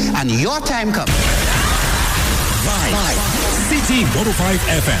you, and your time come. Vibe. City 105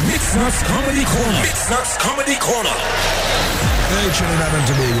 FM. Mix Nuts Comedy Corner. Mix Nuts Comedy Corner. Hey, Trinidad and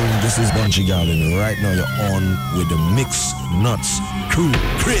Tobago, this is Bunchy Garden. Right now you're on with the Mix Nuts crew.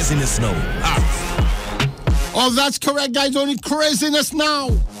 Craziness now. Oh, that's correct, guys. Only craziness now.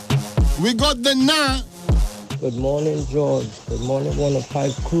 We got the now. Good morning, George. Good morning,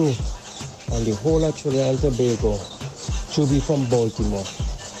 105 crew. And the whole of Trinidad and Tobago. Chubby from Baltimore.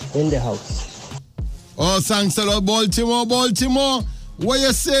 In the house. Oh, thanks a lot, Baltimore. What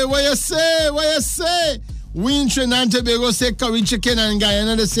you say? We in Trinidad and Tobago say curry chicken, and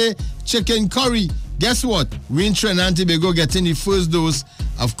Guyana they say chicken curry. Guess what? We in Trinidad and Tobago getting the first dose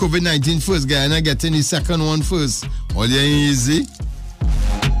of COVID-19 first. Guyana getting the second one first. All easy.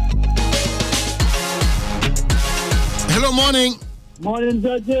 Hello, morning. Morning,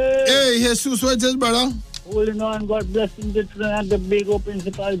 Judge. Hey, Jesus, what is, brother? Holding on, God blessing the Trinidad, the Tobago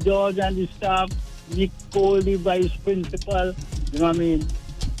principal, George, and the staff. Nicole, the vice principal. You know what I mean?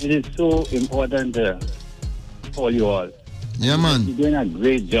 It is so important for you all. Yeah, man. You're doing a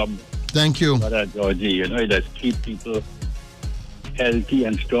great job. Thank you. Brother Georgie, you know, it does keep people healthy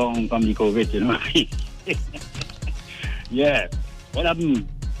and strong from the COVID, you know what I mean? Yeah. What happened?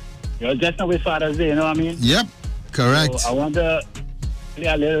 You're just now with Father's Day, you know what I mean? Yep, correct. So I want to play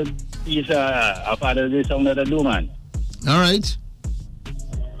a little piece of Father's Day song that I do, man. All right.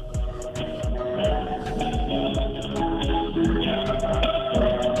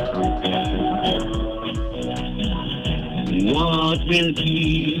 What will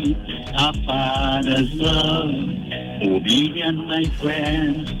be a father's love? Obedient, my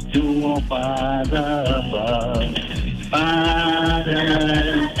friends, to our Father above.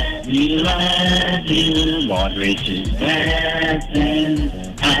 Father, we love you. God riches blessings.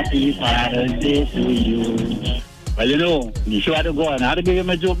 Happy Father's Day to you. Well, you know, you sure had to go on. I had to give him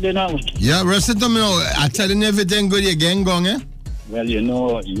a joke there now. Yeah, listen to me now. I telling you everything good, you gang gong, eh? Well, you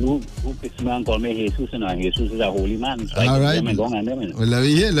know, you this man call me Jesus, and Jesus is a holy man. So all right. Well, let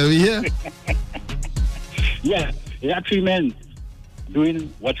me hear. Yeah, there are three men doing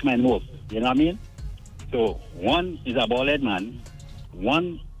watchman work. You know what I mean? So one is a bald-head man,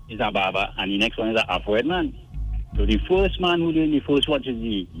 one is a barber, and the next one is a half-head man. So the first man who doing the first watch is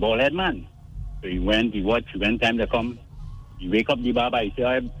the bald-head man. So he went, he watched, when time to come, He wake up the Baba, he say,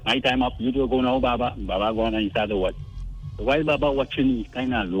 "Oh, my time up, you two go now, Baba." Baba go on and he start to watch. So while Baba watching, he's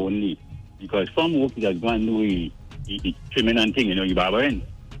kind of lonely. Because some work he does go and do, he trimming and thing, you know, he Baba in.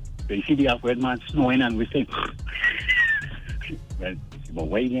 So you see the halfway man snowing and whistling. Well, but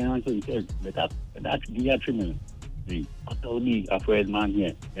why you know, so he said, but that's the trimming. He cut out the halfway man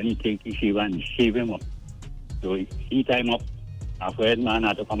here. Then he take his shave and shave him up. So he time up, halfway man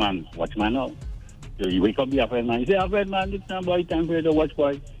had to come and watch man now. So he wake up the halfway man, he say, "Halfway man, it's not boy time for you to watch,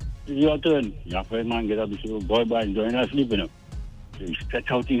 boy. It's your turn." The halfway man get up, he say, "Boy, enjoying our sleep, you know." So he stretch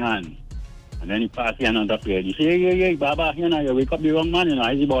out his hand. And then he pass the hand on the plate. He say, "Hey, Baba, you know, you wake up the wrong man, you know.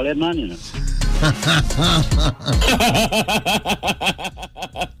 He's the bald head man, you know."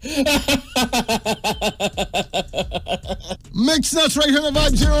 Mix nuts right here on the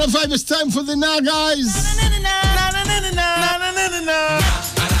Vibe 005. It's time for the now, guys.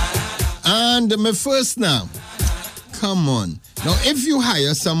 And my first now. Come on. Now, if you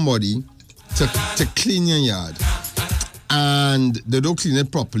hire somebody to clean your yard and they don't clean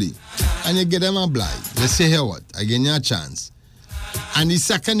it properly, and you get them a blind, they say, "Here what? I give you a chance." And the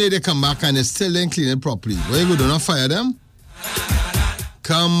second day they come back and they still didn't clean it properly. What you do, not fire them?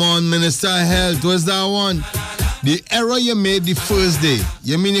 Come on, Minister of Health, where's that one? The error you made the first day,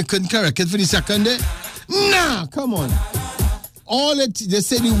 you mean you couldn't correct it for the second day? Nah, come on. They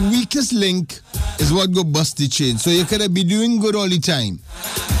say the weakest link is what go bust the chain. So you could be doing good all the time.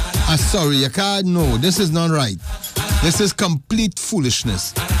 Sorry, you can't. No, this is not right. This is complete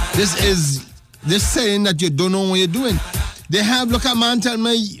foolishness. This is this saying that you don't know what you're doing. They have, look at man, tell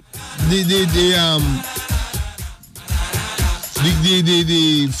me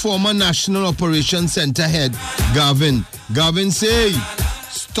the former National Operations Center head, Gavin. Gavin say,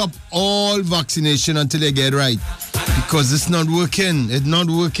 stop all vaccination until they get right. Because it's not working. It's not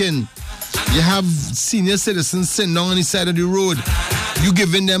working. You have senior citizens sitting down on the side of the road. You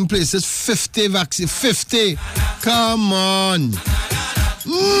giving them places 50 vaccine. 50. Come on.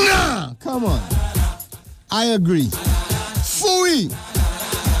 Nah, come on. I agree. Fooey.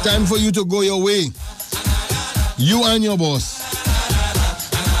 Time for you to go your way. You and your boss.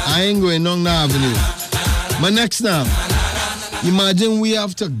 I ain't going down the avenue. My next now. Imagine we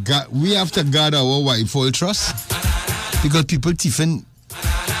have to guard our wife all trust because people tiffin.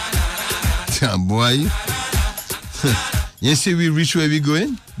 Yeah, boy. You see, we reach where we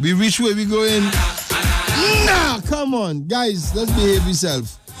going. We reach where we going. Nah, come on, guys. Let's behave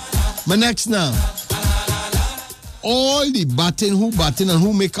yourself. My next now. All the batting and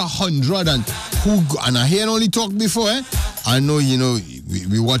who make 100 and I hear only talk before. I know, you know,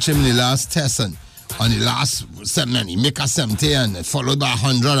 we watch him in the last test and on the last 7 and he make a 70 and followed by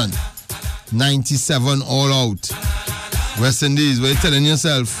 197 all out. West Indies, what are you telling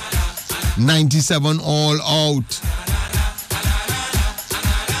yourself? 97 all out.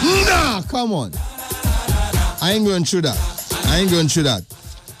 Nah, come on. I ain't going through that.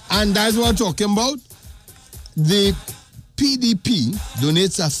 And that's what I'm talking about. The PDP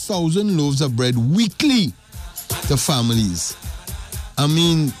donates 1,000 loaves of bread weekly to families. I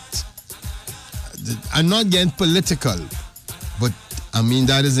mean, I'm not getting political, but I mean,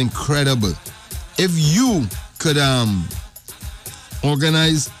 that is incredible. If you could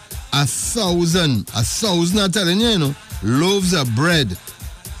organize 1,000, I'm telling you, you know, loaves of bread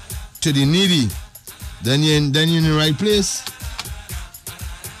to the needy, then you're in the right place.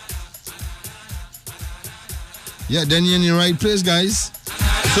 Yeah, then you're in the right place, guys.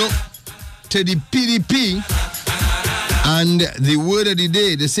 So, to the PDP, and the word of the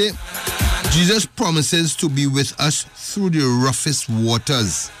day, they say, Jesus promises to be with us through the roughest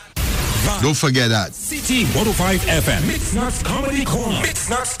waters. Don't forget that. City 105 FM. Mix Nuts Comedy Corner. Mix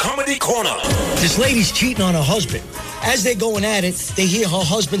Nuts Comedy Corner. This lady's cheating on her husband. As they're going at it, they hear her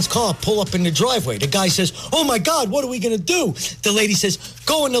husband's car pull up in the driveway. The guy says, "Oh my God, what are we going to do?" The lady says,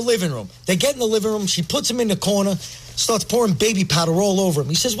 "Go in the living room." They get in the living room. She puts him in the corner, starts pouring baby powder all over him.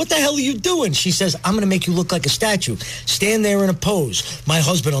 He says, "What the hell are you doing?" She says, "I'm going to make you look like a statue. Stand there in a pose. My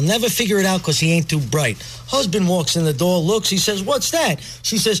husband will never figure it out because he ain't too bright." Husband walks in the door, looks. He says, "What's that?"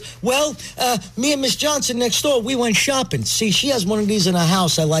 She says, "Well, me and Miss Johnson next door, we went shopping. See, she has one of these in her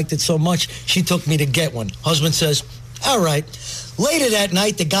house. I liked it so much, she took me to get one." Husband says, "All right." Later that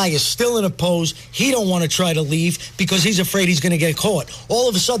night, the guy is still in a pose. He don't want to try to leave because he's afraid he's going to get caught. All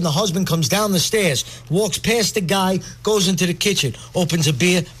of a sudden, the husband comes down the stairs, walks past the guy, goes into the kitchen, opens a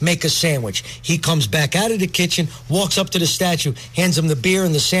beer, make a sandwich. He comes back out of the kitchen, walks up to the statue, hands him the beer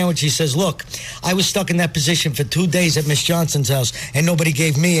and the sandwich. He says, "Look, I was stuck in that position for 2 days at Miss Johnson's house, and nobody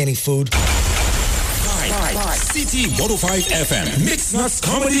gave me any food." Vibe City 105 FM. Mix Nuts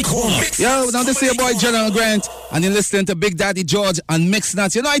Comedy Corner. Yo, now this is your boy General Grant, and you're listening to Big Daddy George and Mix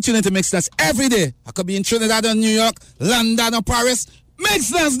Nuts. You know I tune into Mix Nuts every day. I could be in Trinidad or New York, London or Paris.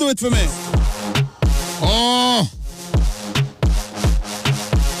 Mix Nuts do it for me.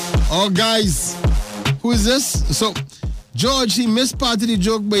 Oh, guys, who is this? So, George, he missed part of the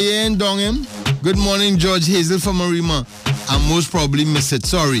joke, but you ain't dong him. Good morning, George Hazel from Marima. I most probably missed it.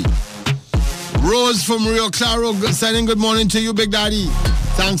 Sorry. Rose from Rio Claro sending good morning to you, Big Daddy.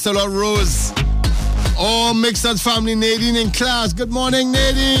 Thanks a lot, Rose. Oh, Mix Nuts family, Nadine in class. Good morning,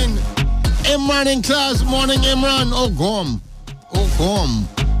 Nadine. Imran in class. Morning, Imran. Oh, gom.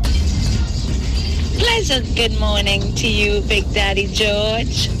 Pleasant good morning to you, Big Daddy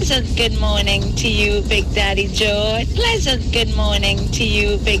George. Pleasant good morning to you, Big Daddy George. Pleasant good morning to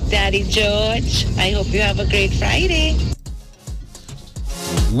you, Big Daddy George. I hope you have a great Friday.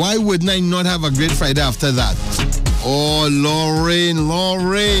 Why wouldn't I not have a great Friday after that? Oh, Lorraine.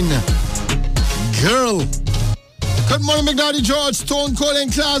 Girl. Good morning, Big Daddy George. Stone Cold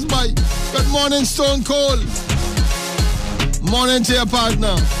in class, boy. Good morning, Stone Cold. Morning to your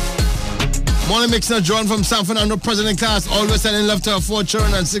partner. Morning, Mixer John from San Fernando, President class. Always sending love to her 4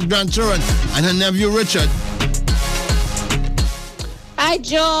 children and 6 grandchildren and her nephew Richard. Hi,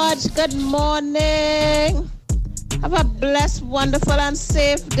 George. Good morning. Have a blessed, wonderful, and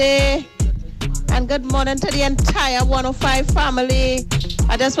safe day. And good morning to the entire 105 family.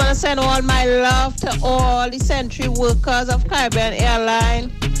 I just want to send all my love to all the Century workers of Caribbean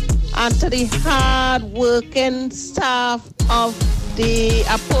Airlines and to the hard-working staff of the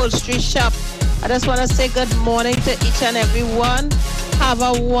upholstery shop. I just want to say good morning to each and every one. Have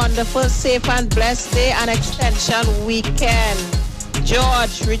a wonderful, safe, and blessed day and extension weekend.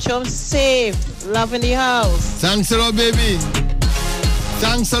 George, reach home safe. Love in the house. Thanks a lot, baby.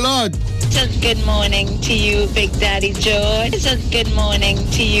 Thanks a lot. Just good morning to you, Big Daddy George. Just good morning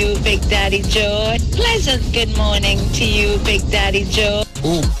to you, Big Daddy George. Pleasant good morning to you, Big Daddy George.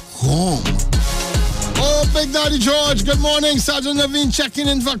 Oh, Big Daddy George. Good morning. Sergeant Naveen checking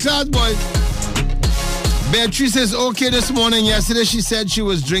in for class, boy. Beatrice is okay this morning. Yesterday she said she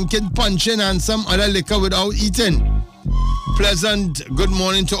was drinking puncheon and some other liquor without eating. Pleasant good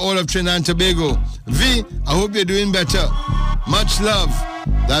morning to all of Trinidad and Tobago. V, I hope you're doing better. Much love.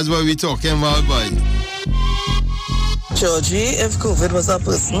 That's what we're talking about, boy. Georgie, if COVID was a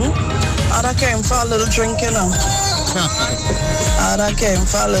person, I'd came for a little drink, you know. I'd came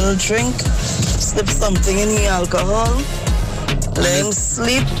for a little drink, slip something in the alcohol, let him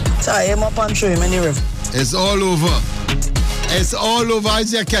sleep, tie him up and throw him in the river. It's all over. It's all over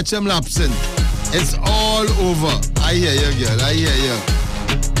as you catch him lapsing. It's all over. I hear you, girl. I hear you.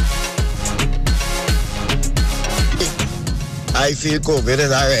 I feel COVID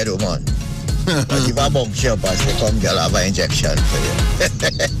is already, man. But if I bump you up, I say, come, girl, have an injection for you.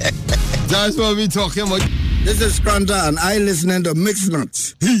 That's what we're talking about. This is Scranta, and I listening to Mix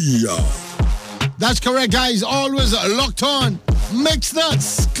Nuts. That's correct, guys. Always locked on. Mix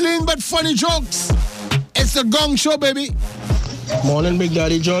Nuts. Clean but funny jokes. It's the Gong Show, baby. Morning, Big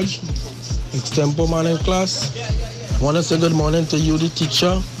Daddy George. Extempo man in class. I want to say good morning to you, the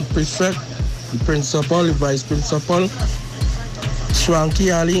teacher, the prefect, the principal, the vice principal,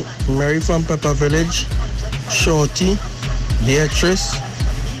 Swanky Ali, Mary from Pepper Village, Shorty, Beatrice,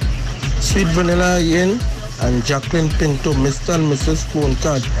 Sweet Vanilla Yin, and Jacqueline Pinto, Mr. and Mrs. Phone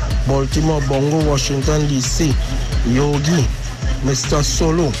Card, Baltimore, Bongo, Washington, D.C., Yogi, Mr.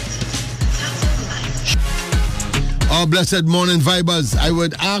 Solo. Oh, blessed morning, vibers. I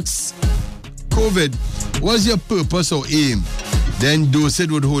would ask COVID, what's your purpose or aim? Then dose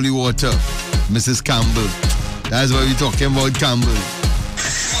it with holy water. Mrs. Campbell. That's what we're talking about, Campbell.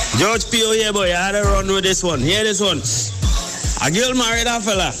 George P.O. here, boy. I had to run with this one. Hear this one. A girl married a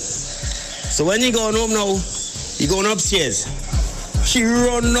fella. So when he going home now, he going upstairs. She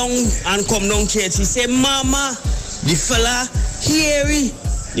run down and come downstairs. She say, Mama, the fella here.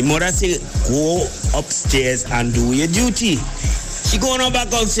 The mother say, go upstairs and do your duty. She going on back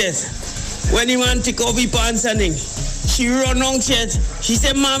upstairs. When the man take off his pants and thing, she run downstairs. She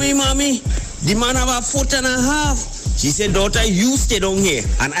said, Mommy, the man have a 1.5 feet. She said, daughter, you stay down here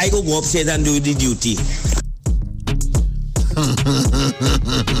and I go upstairs and do the duty.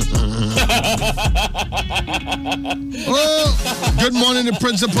 Oh, good morning, the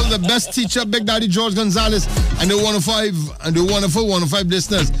principal, the best teacher, Big Daddy George Gonzalez, and the 105 and the wonderful 105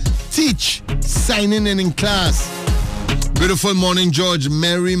 listeners. Teach, signing in class. Beautiful morning, George.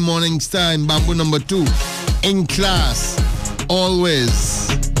 Merry morning star in Bamboo number 2. In class. Always.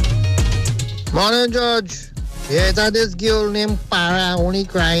 Morning, George. Yeah, that this girl named Para only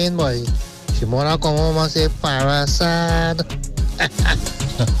crying, boy. Shimona come home and say, Parasad.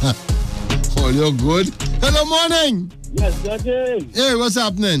 Oh, you're good. Hello, morning. Yes, Georgie. Hey, what's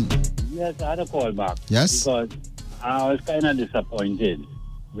happening? Yes, I had a call back. Yes? Because I was kind of disappointed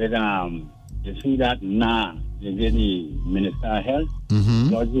with, you see that, they get the Minister of Health. Mm-hmm.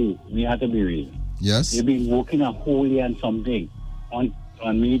 Georgie, we have to be real. Yes. They've been working a whole year on something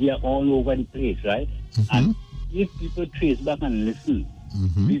on media all over the place, right? Mm-hmm. And if people trace back and listen,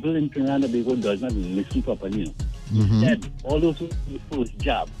 people in Trinidad and Tobago does not listen properly. You know? Mm-hmm. Instead, all those who first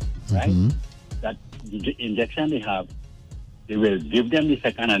jab, right? That the injection they have, they will give them the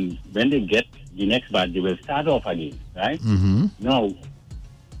second, and when they get the next batch, they will start off again, right? Mm-hmm. Now,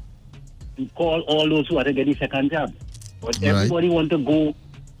 we call all those who are to get the second jab, but Right. everybody want to go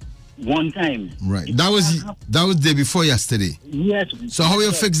one time. Right. That was day before yesterday. Yes. So how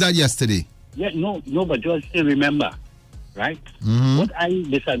you fix that yesterday? Yeah, no, but just still remember, right? Mm-hmm. What I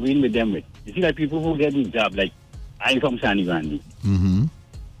disagreeing with them with, you see, like people who get the job, like I from Sandy Grande. Mm-hmm.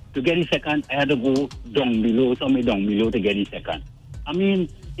 To get the second, I had to go down below to get the second. I mean,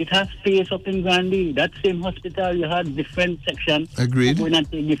 it has space up in Grande. That same hospital, you had different sections. Agreed. Who going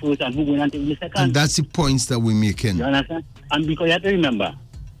to take the first and who going to take the second. And that's the points that we're making. You understand? And because you have to remember,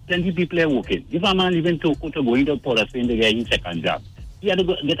 plenty people are working. If a man living to go into Port of Spain to get his second job, he had to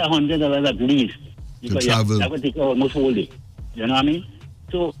go get $100 at least. Because travel. that would take almost whole day. You know what I mean?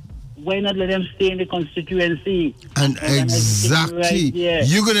 So why not let them stay in the constituency? And exactly. Right there.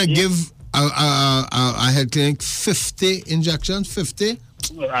 You're going to give a head clinic 50 injections? 50?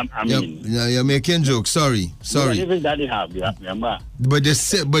 Well, I mean, you're making jokes. Sorry. Even that they have, yeah, remember. But they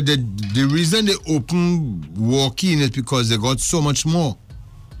say, the reason they open walk-in is because they got so much more.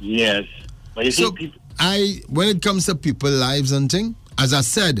 Yes. But you So see, when it comes to people's lives and thing, as I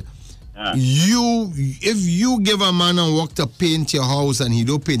said, if you give a man a work to paint your house and he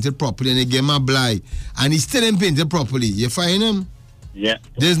don't paint it properly and they give him a blight and he still didn't paint it properly, you find him. Yeah.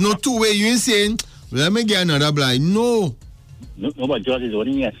 There's no two way. You ain't saying, let me get another blight. No, but George is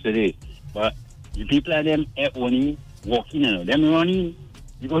only yesterday. But the people are them only walking, you know, them running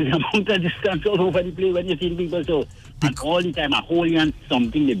because the amount of distance all over the place when you see people. So, and all the time, a whole year and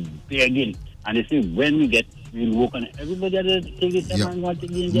something they begging. And they say, when we get, we'll work on it. Everybody has to take it and want to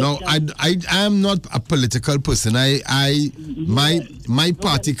take the injection. no. I am not a political person. My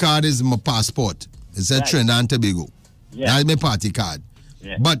party card is my passport. It's a Trinidad and Tobago. Yeah. That's my party card.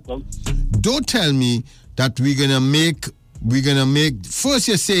 Yeah. But don't tell me that we're gonna make. First,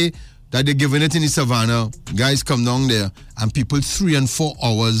 you say that they're giving it in the savannah. Guys come down there, and people 3 and 4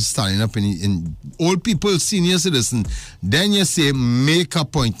 hours standing up in old people, senior citizen. Then you say make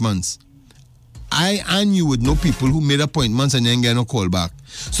appointments. I and you would know people who made appointments and then get no call back.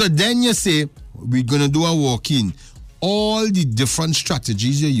 So then you say we're gonna do a walk-in. All the different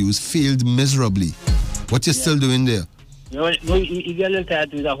strategies you use failed miserably. What you still doing there? You get a little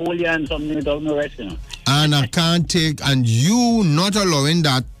tired with a whole year and something without no rest, you know. And I can't take, and you not allowing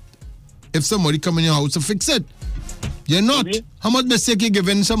that if somebody come in your house to fix it. You're not. How much mistake you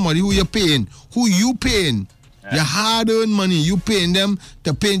giving somebody who you're paying? Who you paying? Your hard-earned money. You paying them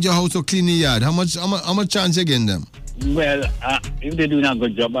to paint your house or clean the yard. How much chance you getting them? Well, if they're doing a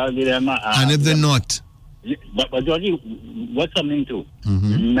good job, I'll give them and if they're not? But Georgie, what's something to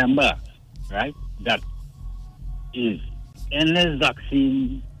remember, right, that is endless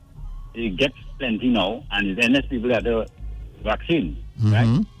vaccine, it gets plenty now, and it's endless people that the vaccine,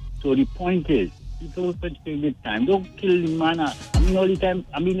 right? So the point is, people could take the time. Don't kill the man. I mean, all the time.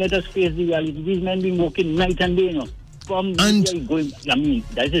 I mean, let us face the reality. These men been working night and day, you know. From going, I mean,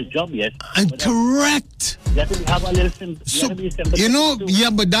 that's his job, yes. And correct. You have to have a little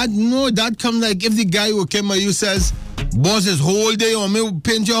but that comes like if the guy who came at you says, boss is whole day on me,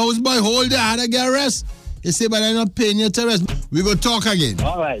 paint your house by whole day, I had to get rest. You say, but I'm not paying you to rest. We go talk again.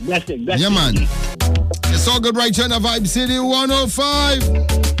 All right, bless it. Yeah, man. It's all good right here in the Vibe City 105.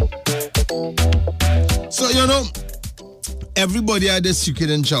 So, you know, everybody had the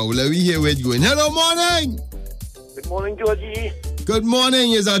secret and chow. Let me hear where it's going. Hello, morning. Good morning, Georgie. Good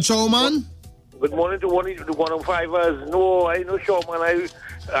morning. Is that chow, man? Good morning to the 105ers. No, I no chow, man.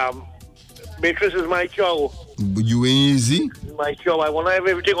 Beatrice is my chow. You ain't easy? My chow. I want to have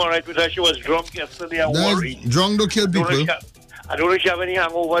everything all right with her. She was drunk yesterday. I'm worried. Drunk don't kill people. I don't know if she have any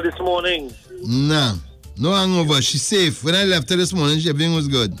hangover this morning. Nah. No hangover. She's safe. When I left her this morning, everything was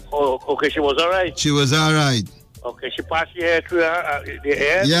good. Oh, okay. She was all right? She was all right. Okay. She passed the hair through the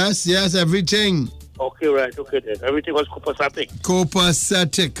hair? Yes, everything. Okay, right. Okay, then. Everything was copacetic.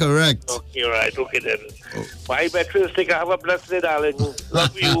 Copacetic, correct. Okay, right. Okay, then. Bye, Beatrice. Have a blessed day, darling.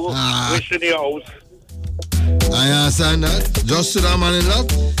 Love you. Wish in your house. I understand that. Just to that man in love.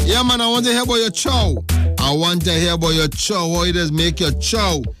 Yeah, man, I want to hear about your chow. I want to hear about your chow. How it does make your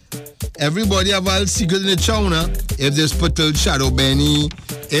chow. Everybody have all secret in the chow now. If they put the shadow benny,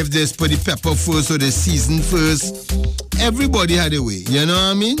 if they put the pepper first or the season first. Everybody had a way. You know what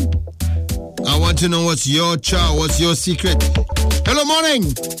I mean? I want to know what's your chow, what's your secret. Hello,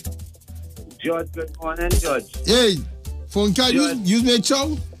 morning. George, good morning, George. Hey, phone call, use my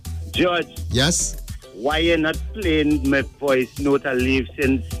chow? George. Yes? Why you not playing my voice note I leave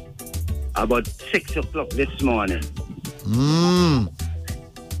since about 6 o'clock this morning?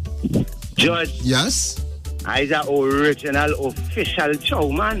 George. Yes? I the original official chow,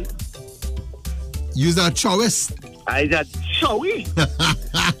 man. Use that chowist. I that chowy.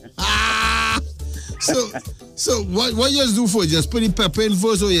 So what you do for? Just put the pepper in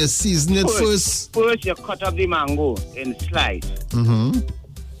first or you season it first? First you cut up the mango in slice.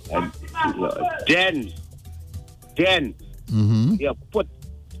 Then you put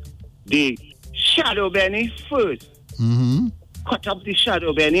the shadow benny first. Cut up the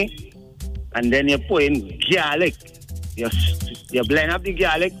shadow benny and then you put in garlic. You blend up the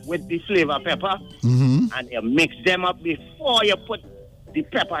garlic with the flavor pepper and you mix them up before you put the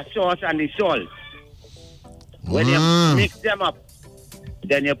pepper sauce and the salt. When you mix them up,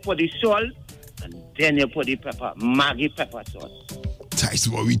 then you put the salt and then you put the pepper, Maggi pepper sauce. That's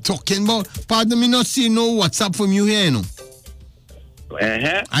what we talking about. Pardon me, not seeing no WhatsApp from you here, you know.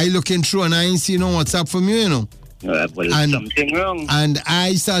 I looking through and I ain't see no WhatsApp from you, you know. Something wrong. And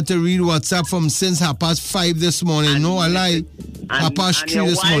I started to read WhatsApp from since 5:30 this morning. And no, I lie. 3:30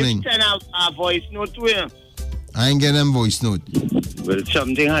 this morning. Send a voice note to him. I ain't get them voice note. Well,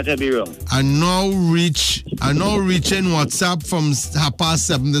 something had to be wrong. I now reaching WhatsApp from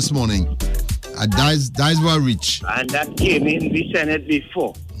 7:30 this morning. That's what I reach. And that came in, we sent it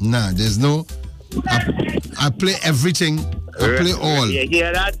before. Nah, there's no. I play everything. I play all. You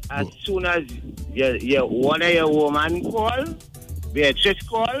hear that? As soon as one of your woman call, Beatrice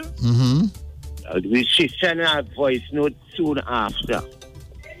call, she send a voice note soon after.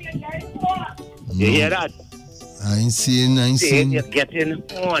 You hear that? I ain't seen. You're getting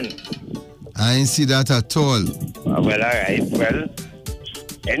on. I ain't see that at all. Well, all right. Well,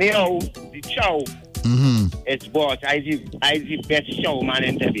 anyhow, the chow, it's boss. I the best chow man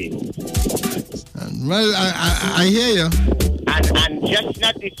in Tobago. Well, I hear you. And just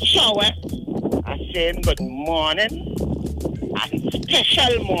not the chow, I'm saying good morning. A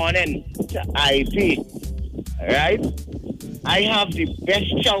special morning to IP. Right? I have the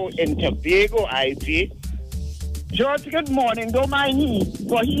best chow in Tobago, IP. George, good morning. Don't mind me.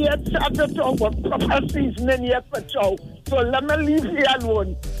 But he had to talk about proper seasoning here for chow. So let me leave you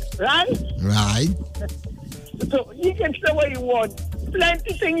alone. Right? Right. So he can say what he wants.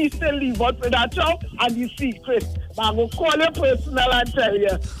 Plenty things he still leave out with that chow and the secret. But I'm going to call you personal and tell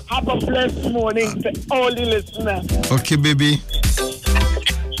you. Have a blessed morning to all the listeners. Okay, baby.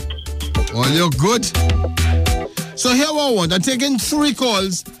 Well, you're good. So here what I want. I'm taking 3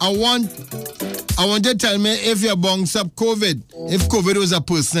 calls. I want you to tell me if you bungs up COVID. If COVID was a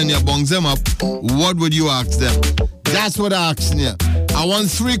person and you bungs them up, what would you ask them? That's what I'm asking you. I want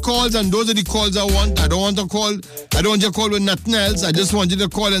 3 calls and those are the calls I want. I don't want you to call with nothing else. I just want you to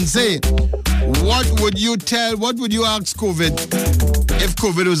call and say, what would you ask COVID if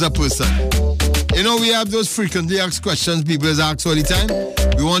COVID was a person? You know, we have those frequently asked questions people ask all the time.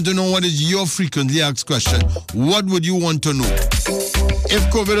 We want to know what is your frequently asked question. What would you want to know? If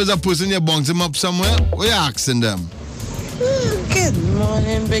COVID was a person, you bungs him up somewhere, what are you asking them? Good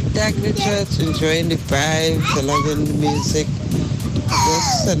morning, Big Daddy Church. Enjoying the vibes, loving the music.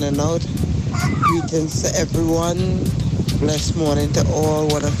 Just sending out greetings to everyone. Blessed morning to all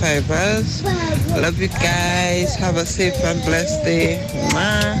 105ers. Love you guys. Have a safe and blessed day.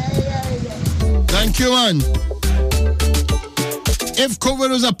 Thank you, man. If COVID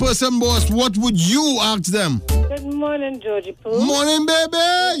was a person, boss, what would you ask them? Good morning, Georgie Pooh. Morning, baby.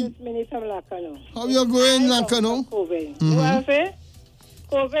 This is Minnie from Lacano. How you going, Lacano? COVID. You want to say?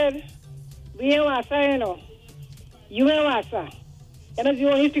 COVID. We ain't wasa, you know. You ain't wasa. And that's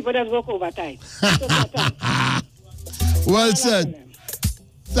the only people that work overtime. Well said.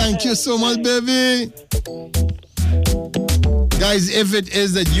 Thank you so much, baby. Guys, if it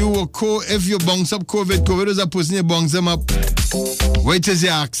is that you were if you bungs up COVID is a person you bungs them up, wait till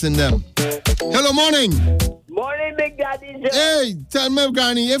you're asking them. Hello, morning. Morning, Big Daddy. Hey, tell me,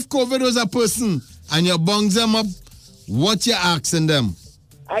 Granny, if COVID was a person and you bungs them up, what you asking them?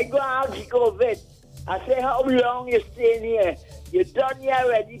 I go ask COVID. I say, how long you staying here? You done here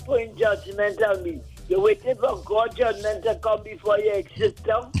already putting judgment on me. You're waiting for God's judgment to come before you exit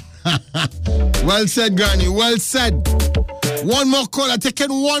them. Well said, Granny. Well said. One more call. I'm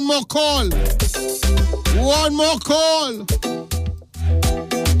taking one more call. One more call.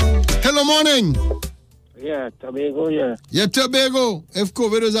 Hello, morning. Yeah, Tobago, yeah. Yeah, Tobago. If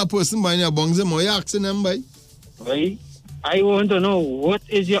COVID is a person by your bungs, you asking them by? Right. I want to know, what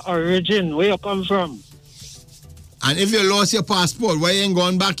is your origin? Where you come from? And if you lost your passport, why you ain't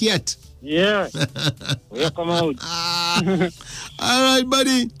gone back yet? Yeah. Where you come out? All right,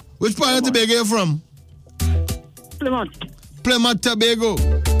 buddy. Which part of Tobago you from? Plymouth. Plymouth, Tobago.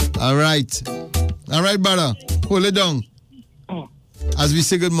 All right. All right, brother. Hold it down. As we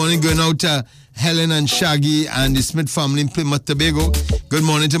say good morning, going out to Helen and Shaggy and the Smith family in Plymouth, Tobago. Good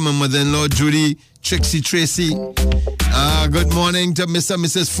morning to my mother-in-law, Judy, Trixie, Tracy. Good morning to Mr. and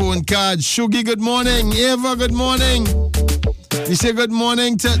Mrs. Phone Card. Shugi, good morning. Eva, good morning. We say good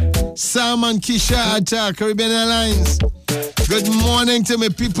morning to Sam and Keisha at Caribbean Airlines. Good morning to my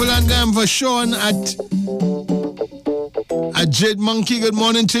people and them for Sean at Jade Monkey. Good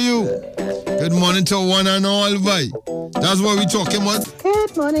morning to you. Good morning to one and all, boy. That's what we're talking about.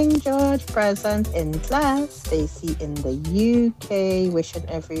 Good morning, George. Present in class. Stacy in the UK. Wishing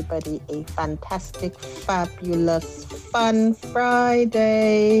everybody a fantastic, fabulous, fun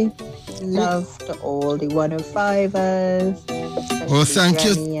Friday. Love to all the 105ers. Oh, thank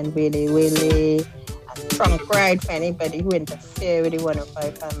you. Granny and Willie. And trunk ride for anybody who interfere with the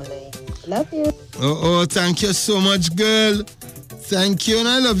 105 family. Love you. Oh, thank you so much, girl. Thank you, and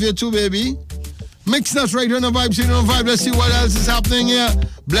I love you too, baby. Mix us right on the Vibe 105. Let's see what else is happening here.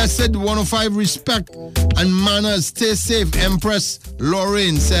 Blessed 105, respect and manners. Stay safe. Empress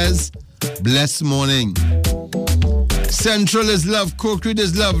Lorraine says, blessed morning. Central is love. Corkreed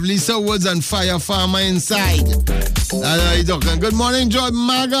is love. Lisa Woods and Fire Farmer inside. Good morning, George.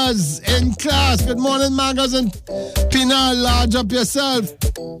 Magas in class. Good morning, Magas and Pina. Large up yourself.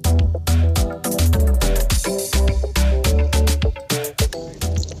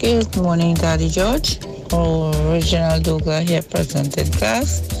 Good morning, Daddy George. Original Douglas here, present in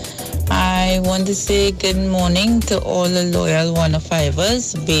class. I want to say good morning to all the loyal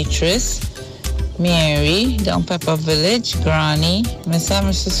 105ers, Beatrice, Mary, down Pepper Village, Granny, Mr. and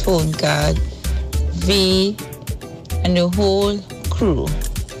Mrs. Phone Card, V, and the whole crew.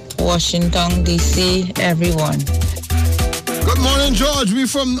 Washington, D.C., everyone. Good morning, George. We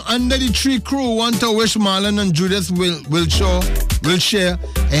from Under the Tree crew want to wish Marlon and Judith will share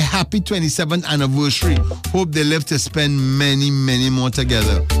a happy 27th anniversary. Hope they live to spend many, many more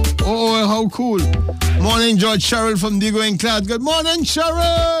together. Oh, how cool. Morning, George. Cheryl from Digo in class. Good morning,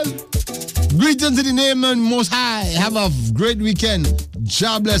 Cheryl. Greetings to the name and Most High. Have a great weekend.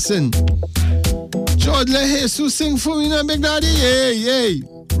 Job blessing. George, let Jesus sing for me now, Big Daddy. Hey.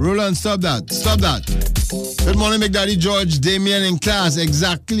 Roland, stop that. Good morning, Big Daddy George. Damien in class.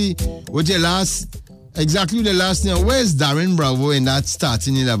 Exactly the last name. Where's Darren Bravo in that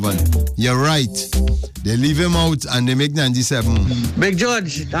starting 11? You're right. They leave him out and they make 97. Big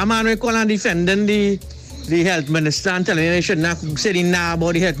George, that man we call on defending the health minister and telling him they should not say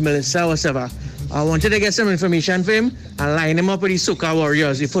about the health minister or whatever. I wanted to get some information for him and line him up with the Soca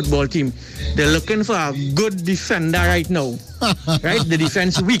Warriors, the football team. They're looking for a good defender right now. Right? The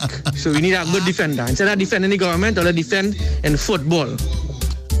defense weak. So we need a good defender. Instead of defending the government, or defend in football.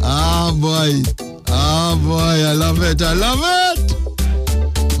 Ah, boy, I love it.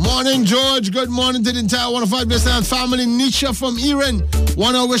 Morning, George. Good morning to the entire 105 family. Nisha from Iran.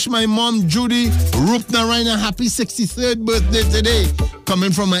 Want to wish my mom, Judy Rupnaraina, happy 63rd birthday today.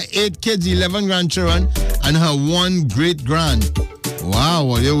 Coming from her 8 kids, 11 grandchildren, and her 1 great-grand.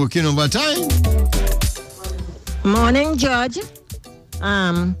 Wow, you're working overtime. Morning, George.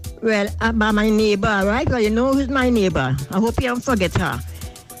 About my neighbor, right? Well, you know who's my neighbor. I hope you don't forget her.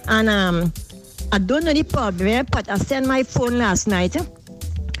 And I don't know the problem, but I sent my phone last night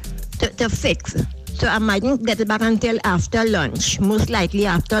to fix. So I mightn't get it back until after lunch, most likely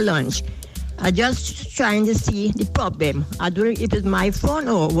after lunch. I'm just trying to see the problem. I don't know if it's my phone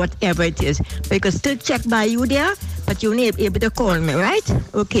or whatever it is. But you can still check by you there, but you're not able to call me, right?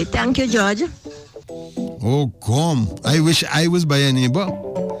 Okay, thank you, George. Oh, come. I wish I was by a neighbor.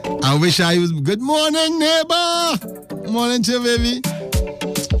 I wish I was. Good morning, neighbor. Morning to you, baby.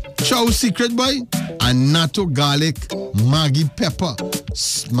 Chow Secret Boy and natto garlic Maggi pepper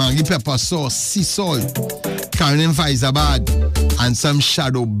sauce, sea salt, Karen Faizabad, and some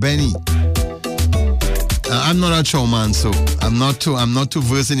Shadow Benny. I'm not a chow man, so I'm not too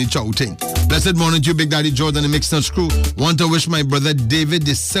versed in the chow thing. Blessed morning to you, Big Daddy George and the Mixed Nuts crew. Want to wish my brother David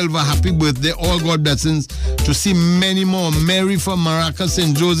De Silva happy birthday. All God blessings to see many more. Mary from Maracas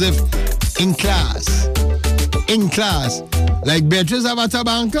St. Joseph in class. Like Beatrice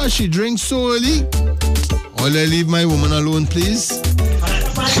Avatabanka, she drinks so early. Or they leave my woman alone, please.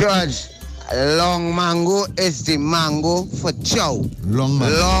 George, long mango is the mango for chow. Long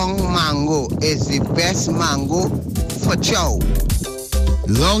mango. Long mango is the best mango for chow.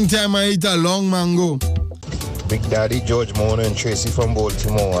 Long time I eat a long mango. Big Daddy George Mona and Tracy from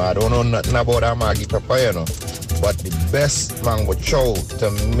Baltimore. I don't know nothing about that Maggie pepper, you know. But the best mango chow to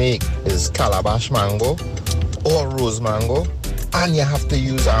make is calabash mango or rose mango. And you have to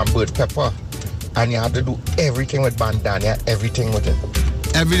use bird pepper. And you have to do everything with bandana, everything with it.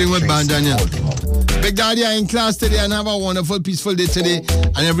 Everything with bandana. Big Daddy are in class today and have a wonderful, peaceful day today.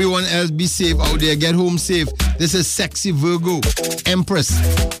 And everyone else be safe out there. Get home safe. This is Sexy Virgo, Empress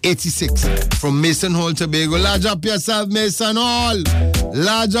 86 from Mason Hall, Tobago. Large up yourself, Mason Hall.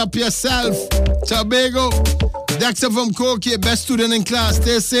 Large up yourself, Tobago. Dexter from Corky, best student in class.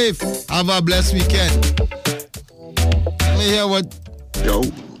 Stay safe. Have a blessed weekend. Let me hear what... Yo,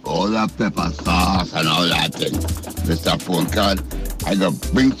 all that pepper sauce and all that thing. Mr. Phone Card, I gotta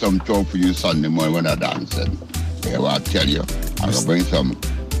bring some chow for you Sunday morning when I'm dancing. Yeah, well, I tell you, I gotta bring some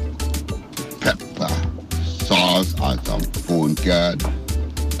pepper sauce and some phone card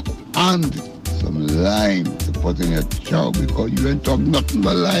and some lime to put in your chow because you ain't talk nothing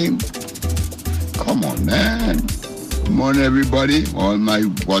but lime. Come on, man. Come on, everybody. All my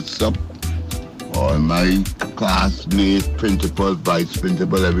WhatsApp, all my classmates, principals, vice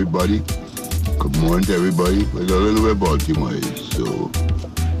principal, everybody. Good morning to everybody. We're a little bit Baltimore is. So,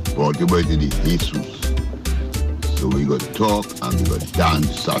 Baltimore is the Jesus. So we got to talk and we got to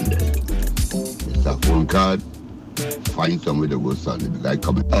dance Sunday. It's a phone card. Find somewhere to go Sunday. Because I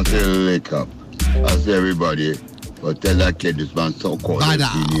come I say wake up. I say everybody. But tell that kid this man so called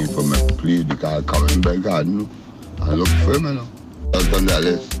for me. Please, because I come in my garden. I look for him, you know. I was on that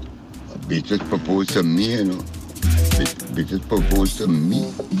list. Bitches proposed to me, you know. Bitches proposed to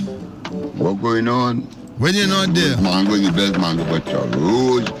me. What going on? When you're not there? Mango is the best mango for chow.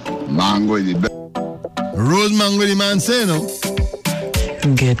 Rose mango is the best. Rose mango, the man say, no?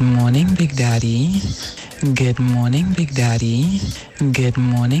 Good morning, Big Daddy. Good morning, Big Daddy. Good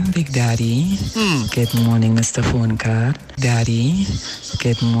morning, Big Daddy. Good morning, Mr. Phone Card. Daddy.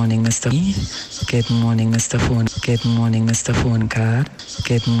 Good morning, Mr. Good morning, Mr. Phone. Good morning, Mr. Phone Card.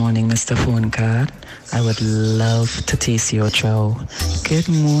 Good morning, Mr. Phone Card. I would love to taste your chow. Good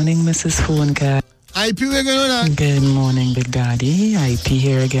morning, Mrs. Phone Card. IP, we're going on. Good morning, Big Daddy. IP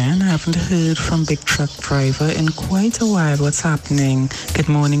here again. I haven't heard from Big Truck Driver in quite a while. What's happening? Good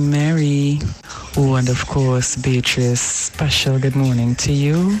morning, Mary. Oh, and of course, Beatrice. Special good morning to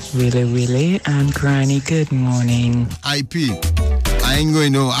you. Willie, and Granny, good morning. IP, I ain't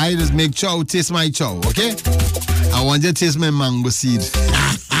going to. I just make chow, taste my chow, okay? I want you to taste my mango seed.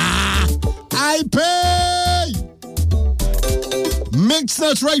 IP! Mix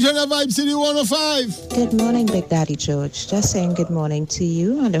Nuts right on the Vibe City 105. Good morning, Big Daddy George. Just saying good morning to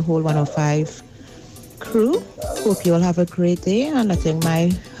you and the whole 105 crew. Hope you all have a great day and letting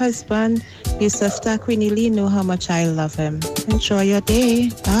my husband, his sister Queenie Lee, know how much I love him. Enjoy your day.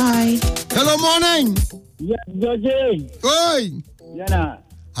 Bye. Hello, morning. Yeah, Georgie. Oi. Yeah, nah.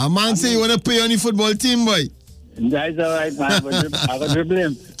 A man say you want to play on the football team, boy. That's all right, man. I got dribble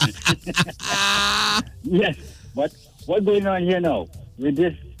him. Yes, but what's going on here now with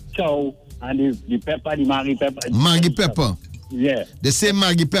this chow and the pepper, the Maggie pepper? Maggie pepper. Yeah. They say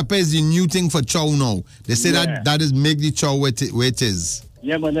Maggie pepper is the new thing for chow now. They say that is make the chow where it is.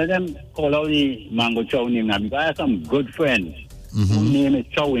 Yeah, but let them call out the mango chow name now because I have some good friends whose name is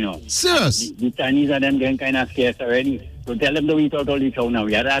chow, you know. Serious? The Chinese and them getting kind of scarce already. So tell them to eat out all the chow now.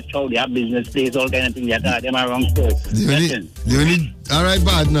 We have that chow, they have business place, all kind of things. Them are wrong store. The only, all right,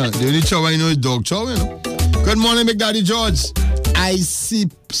 bad now. The only chow I know is dog chow, you know. Good morning, Big Daddy George. I see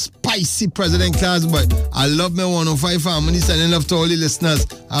spicy president class, but I love my 105 family. Sending love to all the listeners.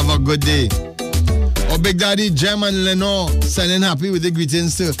 Have a good day. Oh, Big Daddy Jem and Lenore sending happy with the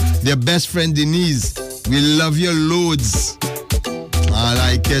greetings to their best friend Denise. We love you loads. I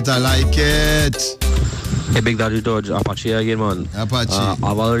like it. Hey, Big Daddy George, Apache again, man. Apache. I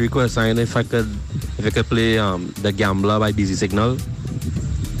have a request, and if I could play The Gambler by Busy Signal.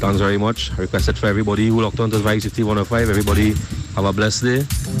 Thanks very much. I requested for everybody who locked on to Vibe City 105. Everybody have a blessed day.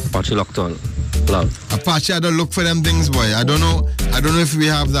 Apache locked on. Love. Apache, I don't look for them things, boy. I don't know if we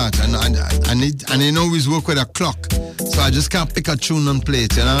have that. And I know we work with a clock. So I just can't pick a tune and play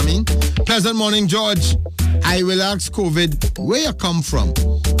it, you know what I mean? Pleasant morning, George. I will ask COVID, where you come from?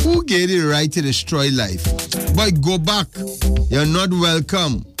 Who gave the right to destroy life? Boy, go back. You're not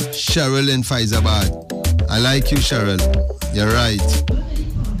welcome. Cheryl in Faizabad. I like you, Cheryl. You're right.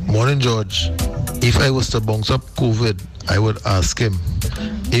 Morning, George. If I was to bounce up COVID, I would ask him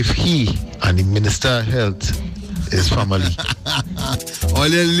if he and the Minister of Health is family. Or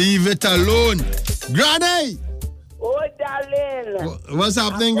you leave it alone. Granny! Oh, darling. What's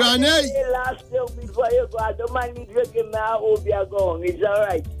happening, Granny? Last year before you go, I don't mind you drinking my Obia gong. It's all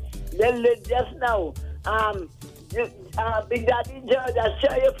right. Then just now, Big Daddy George, I'm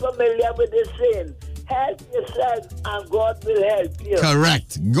sure you're familiar with this saying. Help yourself and God will help you.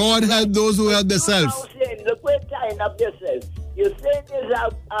 Correct. God help those who help themselves. Look, we're tying up yourself. You're saying this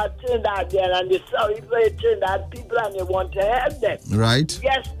are Trinidad there and you're sorry for your Trinidad people and you want to help them. Right.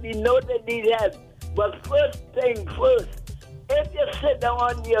 Yes, we know they need help. But first thing first, if you sit down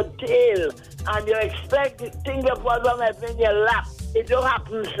on your tail and you expect things to fall from in your lap, it don't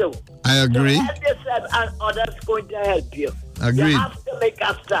happen so. I agree. So help yourself and others going to help you. Agreed. You have to make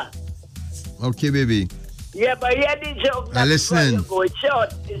a start. Okay, baby. Yeah, but hear the joke. I'm listening. It's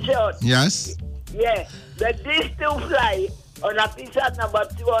short. Yes? Yeah, but these two fly on a piece of number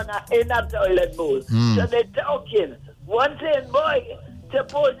 2 on in a toilet bowl. So they're talking. One saying, boy,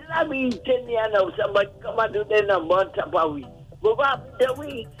 suppose I be 10 years now, somebody come and do the number on top of we. But what happened to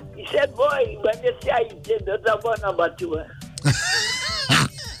we? He said, boy, when you say I did the number 2.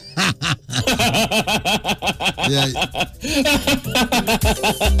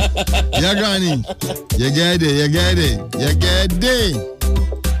 Yeah, Granny. You get it.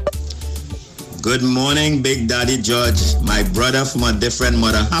 Good morning, Big Daddy George, my brother from a different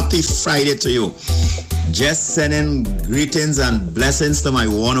mother. Happy Friday to you. Just sending greetings and blessings to my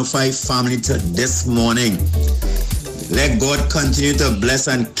 105 family this morning. Let God continue to bless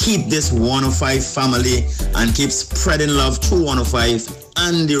and keep this 105 family and keep spreading love through 105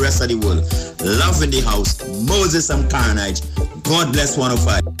 and the rest of the world. Love in the house. Moses and Carnage. God bless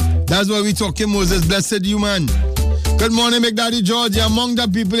 105. That's why we talking, Moses. Blessed you, man. Good morning, Big Daddy George. You're among the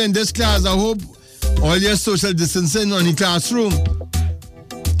people in this class. I hope all your social distancing on the classroom.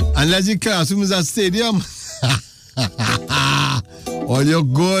 Unless the classroom is a stadium. All you're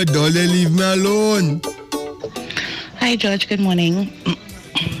good. All you leave me alone. Hi, George. Good morning.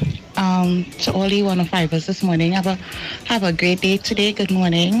 To all the 105ers this morning, have a great day today. Good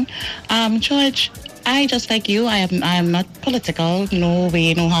morning. George, I just like you, I am not political, no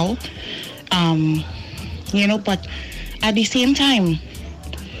way, no how. But at the same time,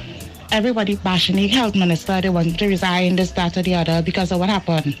 everybody bashing the health minister, they want to resign, this, that, or the other because of what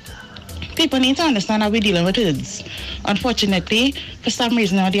happened. People need to understand that we're dealing with kids. Unfortunately, for some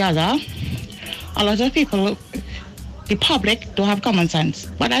reason or the other, a lot of people, the public, don't have common sense.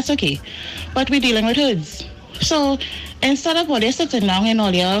 But that's okay. But we're dealing with hoods. So instead of all you sitting down in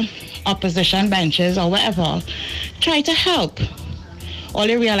all your opposition benches or whatever, try to help. All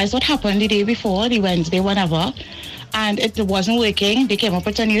you realize what happened the day before, the Wednesday, whatever, and it wasn't working. They came up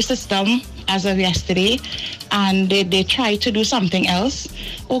with a new system as of yesterday, and they tried to do something else.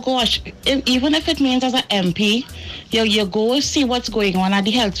 Oh gosh, even if it means as an MP, you go see what's going on at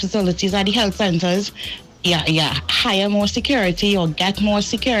the health facilities, at the health centers. Yeah, hire more security or get more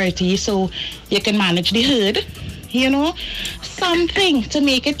security so you can manage the herd. Something to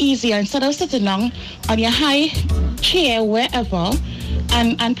make it easier instead of sitting down on your high chair wherever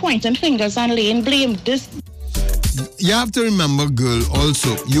and pointing fingers and laying blame. You have to remember, girl,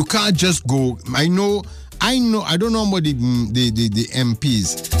 also, you can't just go. I don't know about the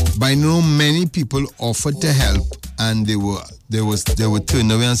MPs, but I know many people offered to help and they were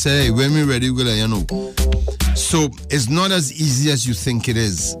turned away and said, hey, when we're ready, we're gonna, So it's not as easy as you think it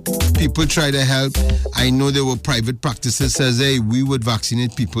is. People try to help. I know there were private practices says, hey, we would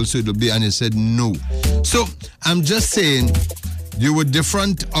vaccinate people, so it'll be, and they said no. So I'm just saying, there were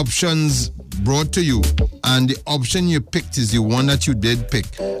different options brought to you, and the option you picked is the one that you did pick,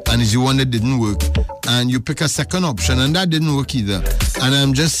 and is the one that didn't work, and you pick a second option, and that didn't work either. And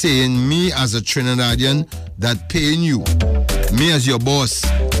I'm just saying, me as a Trinidadian that paying you, me as your boss,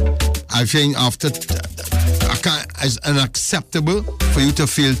 I think it's unacceptable for you to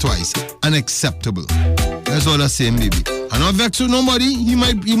fail twice. Unacceptable. That's all I'm saying, baby. I'm not vexed with nobody. He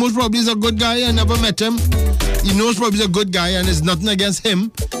most probably is a good guy. I never met him. He knows probably he's a good guy, and it's nothing against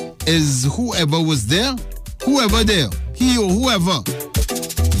him. Is whoever was there, whoever there, he or whoever,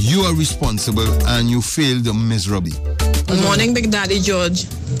 you are responsible and you failed miserably. Good morning, Big Daddy George.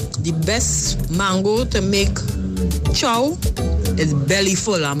 The best mango to make chow is belly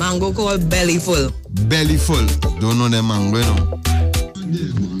full. A mango called belly full. Belly full. Don't know the mango,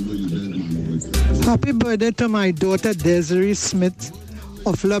 Happy birthday to my daughter Desiree Smith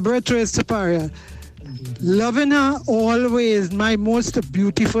of Laboratory Superior. Loving her always, my most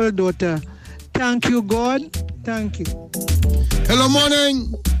beautiful daughter. Thank you, God. Thank you. Hello,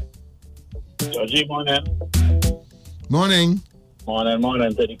 morning. Georgie, morning. Morning.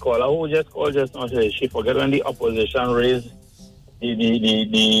 Morning. To the caller who just called just now, she forget when the opposition raised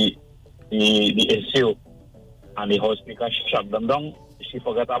the issue and the House Speaker shut them down. She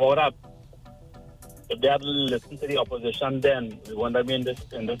forgot about that. If they had listened to the opposition then, we wouldn't have been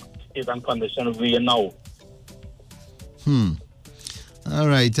in this state and condition we are now. All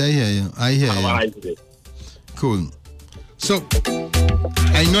right, I hear you. Have a nice day. Cool. So,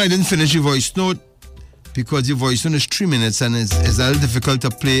 I know I didn't finish your voice note because your voice note is 3 minutes and it's a little difficult to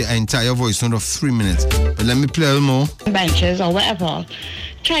play an entire voice note of 3 minutes. But let me play a little more. Benches or whatever.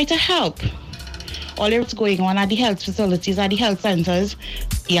 Try to help. All that's going on at the health facilities, at the health centers,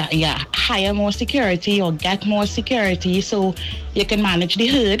 hire more security or get more security so you can manage the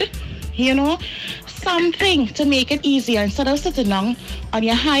herd, something to make it easier instead of sitting down on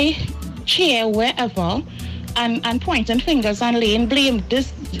your high chair wherever and pointing fingers and laying blame.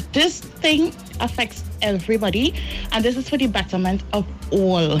 This thing affects everybody, and this is for the betterment of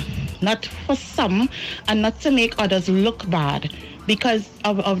all, not for some, and not to make others look bad because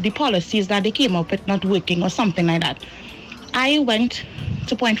of the policies that they came up with not working or something like that. I went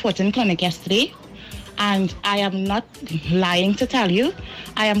to Point Fortin Clinic yesterday, and I am not lying to tell you,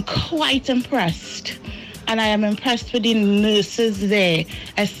 I am quite impressed. And I am impressed with the nurses there,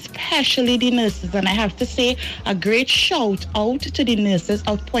 especially the nurses. And I have to say a great shout out to the nurses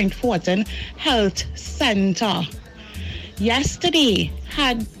of Point Fortin Health Center. Yesterday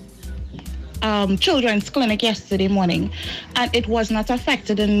had children's clinic yesterday morning, and it was not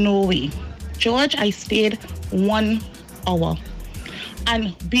affected in no way. George, I stayed 1 hour.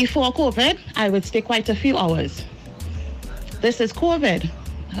 And before COVID, I would stay quite a few hours. This is COVID.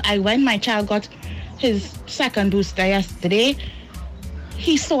 I went, my child got his second booster yesterday.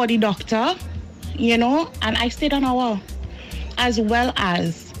 He saw the doctor, and I stayed an hour. As well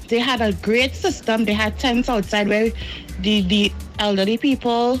as they had a great system. They had tents outside where the elderly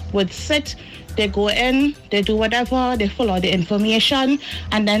people would sit. They go in, they do whatever, they follow the information,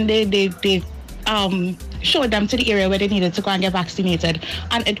 and then they showed them to the area where they needed to go and get vaccinated.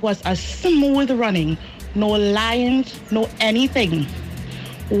 And it was a smooth running. No lines, no anything.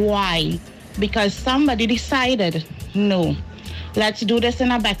 Why? Because somebody decided, no, let's do this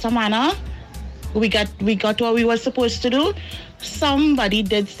in a better manner. We got what we were supposed to do. Somebody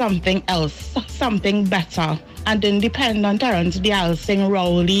did something else, something better, and didn't depend on Terrence Dialsing,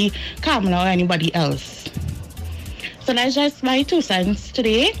 Rowley, Kamala, or anybody else. So that's just my 2 cents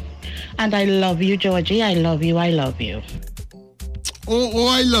today. And I love you, Georgie. I love you. Oh,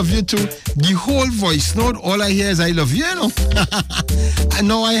 I love you too. The whole voice note, all I hear is I love you, And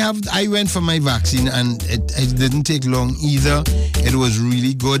now I went for my vaccine and it didn't take long either. It was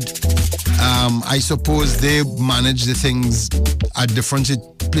really good. I suppose they manage the things at different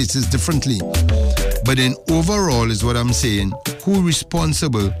places differently. But then overall is what I'm saying. Who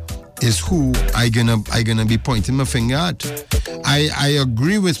responsible is who I gonna be pointing my finger at. I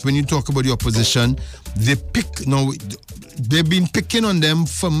agree with when you talk about the opposition. They've been picking on them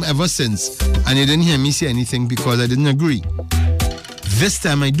from ever since, and you didn't hear me say anything because I didn't agree. This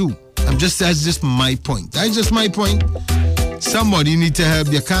time I do. That's just my point. That's just my point. Somebody need to help.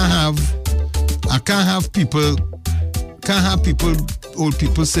 I can't have people, old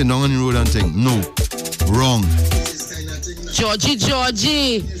people sitting down on the road and think, no, wrong.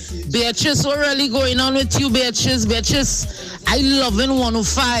 Georgie, Beatrice, what really going on with you, Beatrice? I love in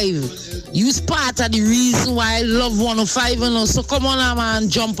 105. You's part of the reason why I love 105, So come on, man,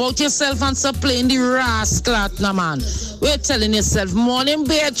 jump out yourself and stop playing the rascal, man. We're telling yourself, morning,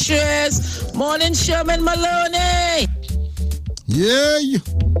 Beatrice. Morning, Sherman Maloney. Yeah.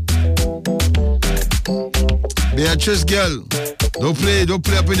 Beatrice, girl, don't play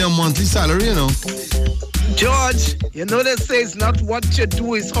up in your monthly salary, George, they say it's not what you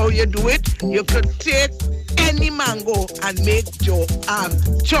do, it's how you do it. You could take any mango and make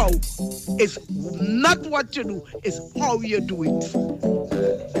chow. It's not what you do, it's how you do it.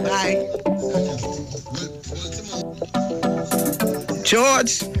 Bye.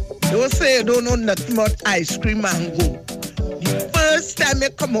 George, don't say you don't know nothing about ice cream mango. The first time you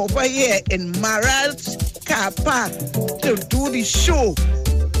come over here in Maral's car park to do the show,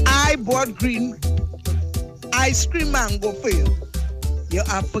 I bought green ice cream mango for you. You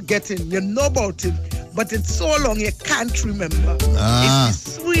are forgetting. You know about it, but it's so long you can't remember. It's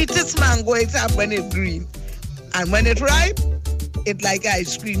the sweetest mango it have when it's green. And when it's ripe, it's like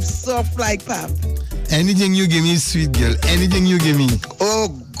ice cream, soft like pap. Anything you give me, sweet girl. Anything you give me. Oh,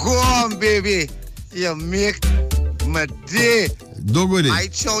 go on, baby. You make my day. Don't go there. My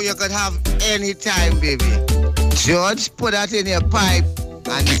chow you could have any time, baby. George, put that in your pipe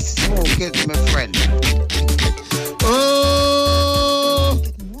and smoke is my friend. Oh!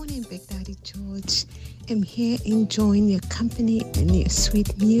 Good morning, Big Daddy George. I'm here enjoying your company and your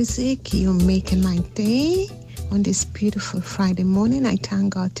sweet music. You're making my day on this beautiful Friday morning. I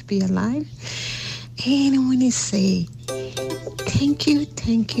thank God to be alive. And I want to say thank you,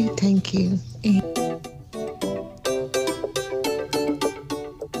 thank you, thank you. And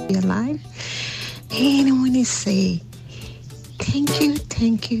be alive. And I want to say thank you,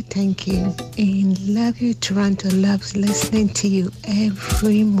 thank you, thank you. And love you, Toronto. Loves listening to you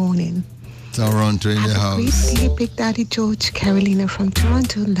every morning. Toronto in the house. Great day, Big Daddy George. Carolina from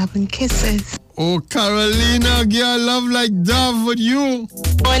Toronto. Love and kisses. Oh, Carolina, girl, love like Dove with you.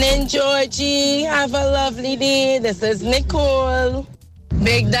 Morning, Georgie. Have a lovely day. This is Nicole.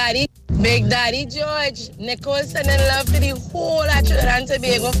 Big Daddy George. Nicole sending love to the whole of Trinidad and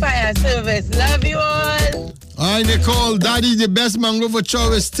Tobago Fire Service. Love you all. Hi, Nicole. Daddy, the best mango for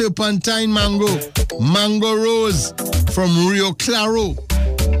chow is turpentine mango. Mango Rose from Rio Claro.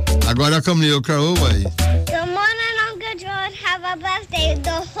 I gotta come to Rio Claro, boy. Good morning, Uncle George. Have a blessed day.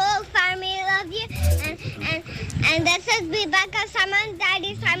 The whole family love you. And this is Rebecca Simon.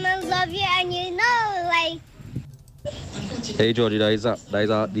 Daddy Simon love you. And you know, like... Hey, Georgie, that is a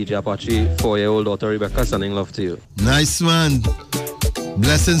DJ Apache 4-year-old daughter, Rebecca, sending love to you. Nice, man.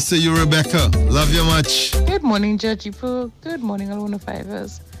 Blessings to you, Rebecca. Love you much. Good morning, Georgie Pooh. Good morning, all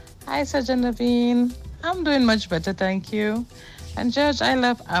 105ers. Hi, Sergeant Naveen. I'm doing much better, thank you. And George, I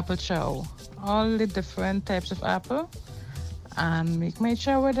love apple chow. All the different types of apple. And make my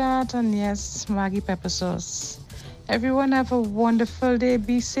chow with that. And yes, Maggi pepper sauce. Everyone have a wonderful day.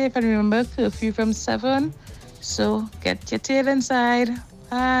 Be safe. And remember, curfew from 7. So get your tail inside.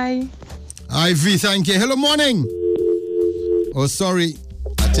 Bye. Ivy, thank you. Hello, morning. Oh, sorry.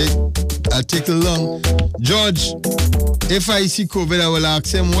 I take a long. George, if I see COVID, I will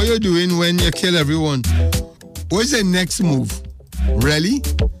ask him, what are you doing when you kill everyone? What's the next move? Really?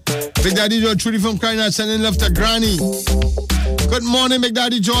 Big Daddy George, Trudy from Crying Out, sending love to Granny. Good morning, Big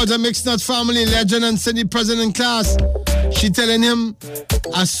Daddy George, a Mixed Nuts family, legend and city president class. She telling him,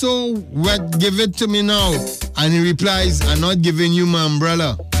 I so wet, give it to me now. And he replies, I'm not giving you my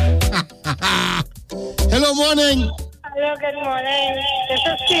umbrella. Hello, morning. Hello, good morning. This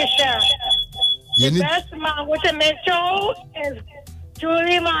is Keisha. The best mango to make show is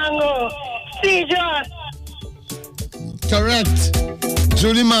Julie Mango. Seizure. Correct.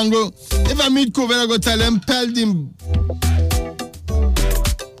 Julie Mango. If I meet COVID, I go tell him, pelt him.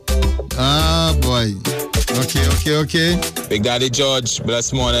 Ah, boy. Okay. Big Daddy George,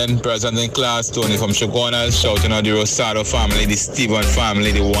 blessed morning, present in class, Tony from Shagona, shouting out the Rosado family, the Stephen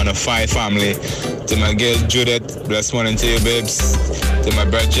family, the 105 family, to my girl Judith, blessed morning to you, babes, to my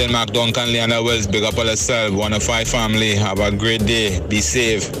brother Jen Mark Duncan, Leanna Wells, big up all yourself, 105 family, have a great day, be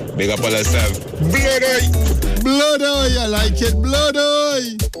safe, big up all yourself. Blood eye, I like it, blood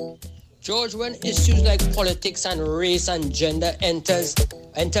eye. George, when issues like politics and race and gender enter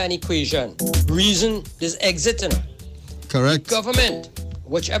an equation, reason is exiting. Correct. Government,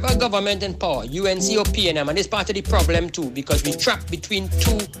 whichever government in power, UNC or PNM, and it's part of the problem too, because we trapped between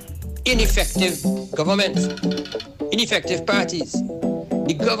two ineffective governments, ineffective parties.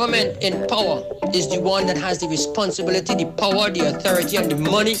 The government in power is the one that has the responsibility, the power, the authority, and the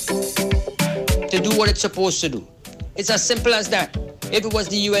money to do what it's supposed to do. It's as simple as that. If it was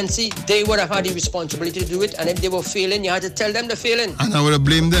the UNC, they would have had the responsibility to do it, and if they were failing, you had to tell them they're failing. And I would have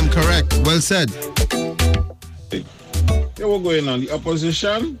blamed them, correct. Well said. Yeah, what's going on? The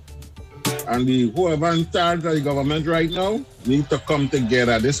opposition and whoever in charge of the government right now need to come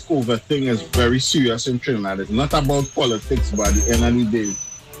together. This COVID thing is very serious in Trinidad. It's not about politics, but at the end of the day,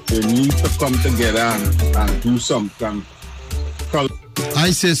 they need to come together and do something.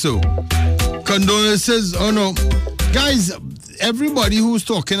 I say so. Condolences, oh no. Guys, everybody who's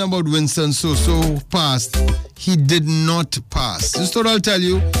talking about Winston so passed, he did not pass. Just what I'll tell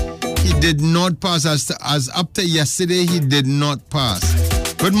you, he did not pass. As up to yesterday, he did not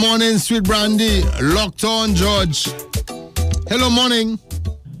pass. Good morning, Sweet Brandy. Locked on, George. Hello, morning.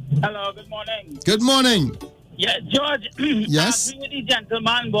 Hello, good morning. Good morning. Yeah, George. Yes? I agree with the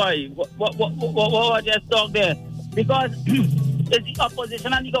gentleman, boy. What just talk there? Because it's the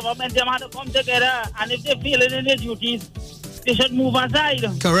opposition and the government, they have to come together. And if they're failing in their duties, they should move aside.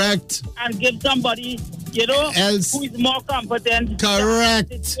 Correct. And give somebody, else who is more competent. Correct.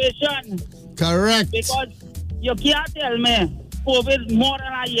 To situation. Correct. Because you can't tell me COVID more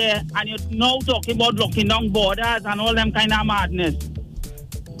than a year and you're now talking about locking down borders and all them kind of madness.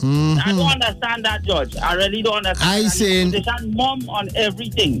 Mm-hmm. I don't understand that, George. I really don't understand. They should mum on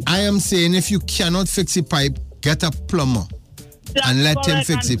everything. I am saying if you cannot fix a pipe, get a plumber. and let him correct,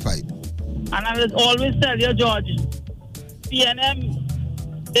 fix the pipe. And I will always tell you, George, PNM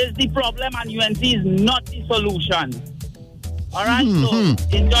is the problem and UNC is not the solution. All right, so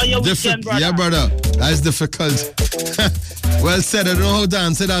enjoy your weekend, brother. Yeah, brother. That's difficult. Well said. I don't know how to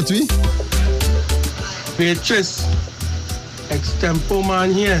answer that, we. Beatrice, extempo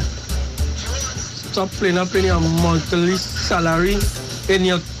man here. Stop playing up in your monthly salary in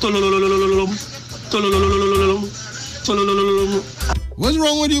your What's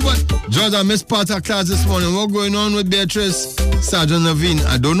wrong with you? But George, I missed part of class this morning. What's going on with Beatrice? Sergeant Naveen?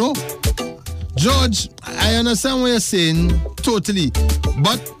 I don't know. George, I understand what you're saying, totally.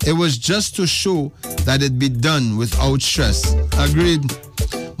 But it was just to show that it be done without stress. Agreed.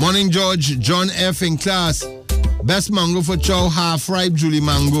 Morning, George. John F. in class. Best mango for chow, half-ripe Julie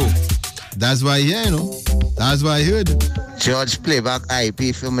mango. That's why here, you know. That's why I heard. George, play back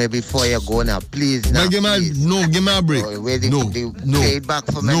IP for me before you go now, please. Now, give me a break. Play it back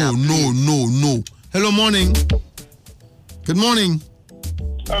for me now, No. Hello, morning. Good morning.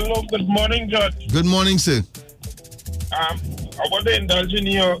 Hello, good morning, George. Good morning, sir. I want to indulge in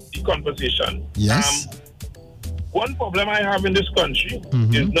your conversation. Yes. One problem I have in this country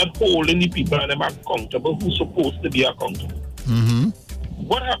is not holding the people and them accountable who's supposed to be accountable.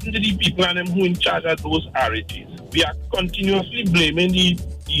 What happened to the people and them who in charge of those RHs? We are continuously blaming the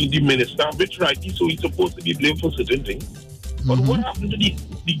minister, which rightly so he's supposed to be blamed for certain things. But what happened to the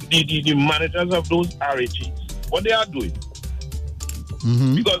managers of those RHs? What they are doing?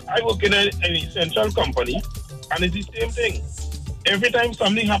 Because I work in an essential company and it's the same thing. Every time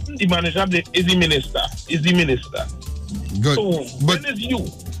something happens, the manager is the minister. Good. So when is you?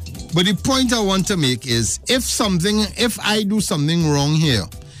 But the point I want to make is if I do something wrong here,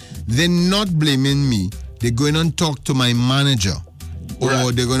 they're not blaming me. They're going to talk to my manager.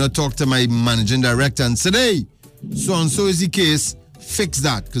 Or they're going to talk to my managing director and say, hey, so-and-so is the case, fix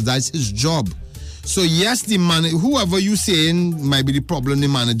that, because that's his job. So yes, the whoever you saying might be the problem, the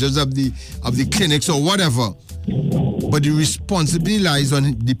managers of the clinics or whatever, but the responsibility lies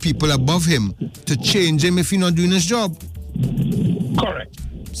on the people above him to change him if he's not doing his job. Correct.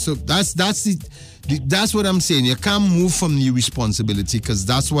 So that's what I'm saying. You can't move from the responsibility because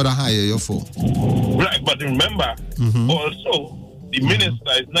that's what I hire you for. Right, but remember, also the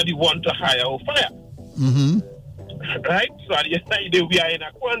minister is not the one to hire or fire. Right? So at the end of the day, we are in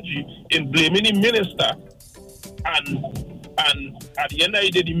a quandary in blaming the minister, and at the end of the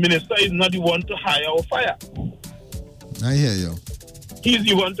day, the minister is not the one to hire or fire. I hear you. He's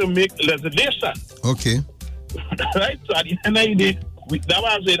the one to make legislation. Okay. Right? So at the end of the day, that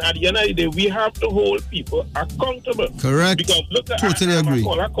was it. At the end of the day, we have to hold people accountable. Correct. Because look at totally agree.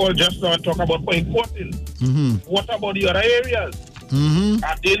 I call just now and talk about point 14. What about the other areas?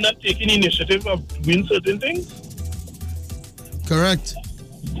 Are they not taking initiative of doing certain things? Correct.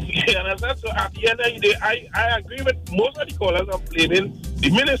 You understand? So at the end of the day, I agree with most of the callers of blaming the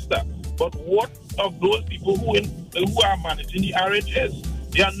minister. But what of those people who are managing the RHS?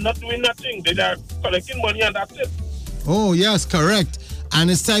 They are not doing nothing. They are collecting money and that's it. Oh, yes, correct. And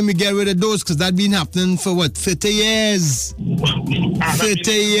it's time we get rid of those because that's been happening for what, 50 years?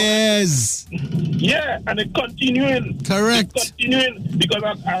 50 years. Yeah, and it's continuing. Correct. It's continuing because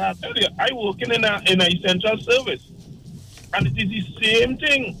I tell you, I work in an essential service. And it is the same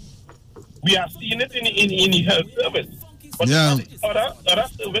thing. We are seeing it in the health service. But other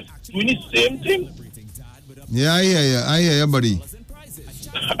service doing the same thing. Yeah, I hear you, buddy.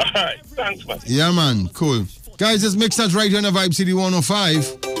 All right, thanks, man. Yeah, man, cool. Guys, this mix us right here on the Vibe City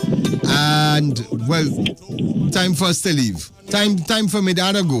 105. And, well, time for us to leave. Time for me to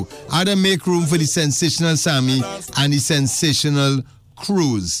either go. Either make room for the sensational Sammy and the sensational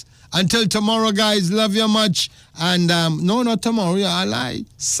Cruise. Until tomorrow, guys, love you much. And, no, not tomorrow, I lie.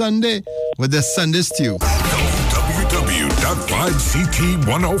 Sunday with the Sunday Stew.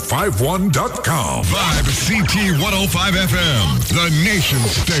 www.vibect1051.com. Vibe CT 105 FM, the nation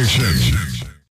station.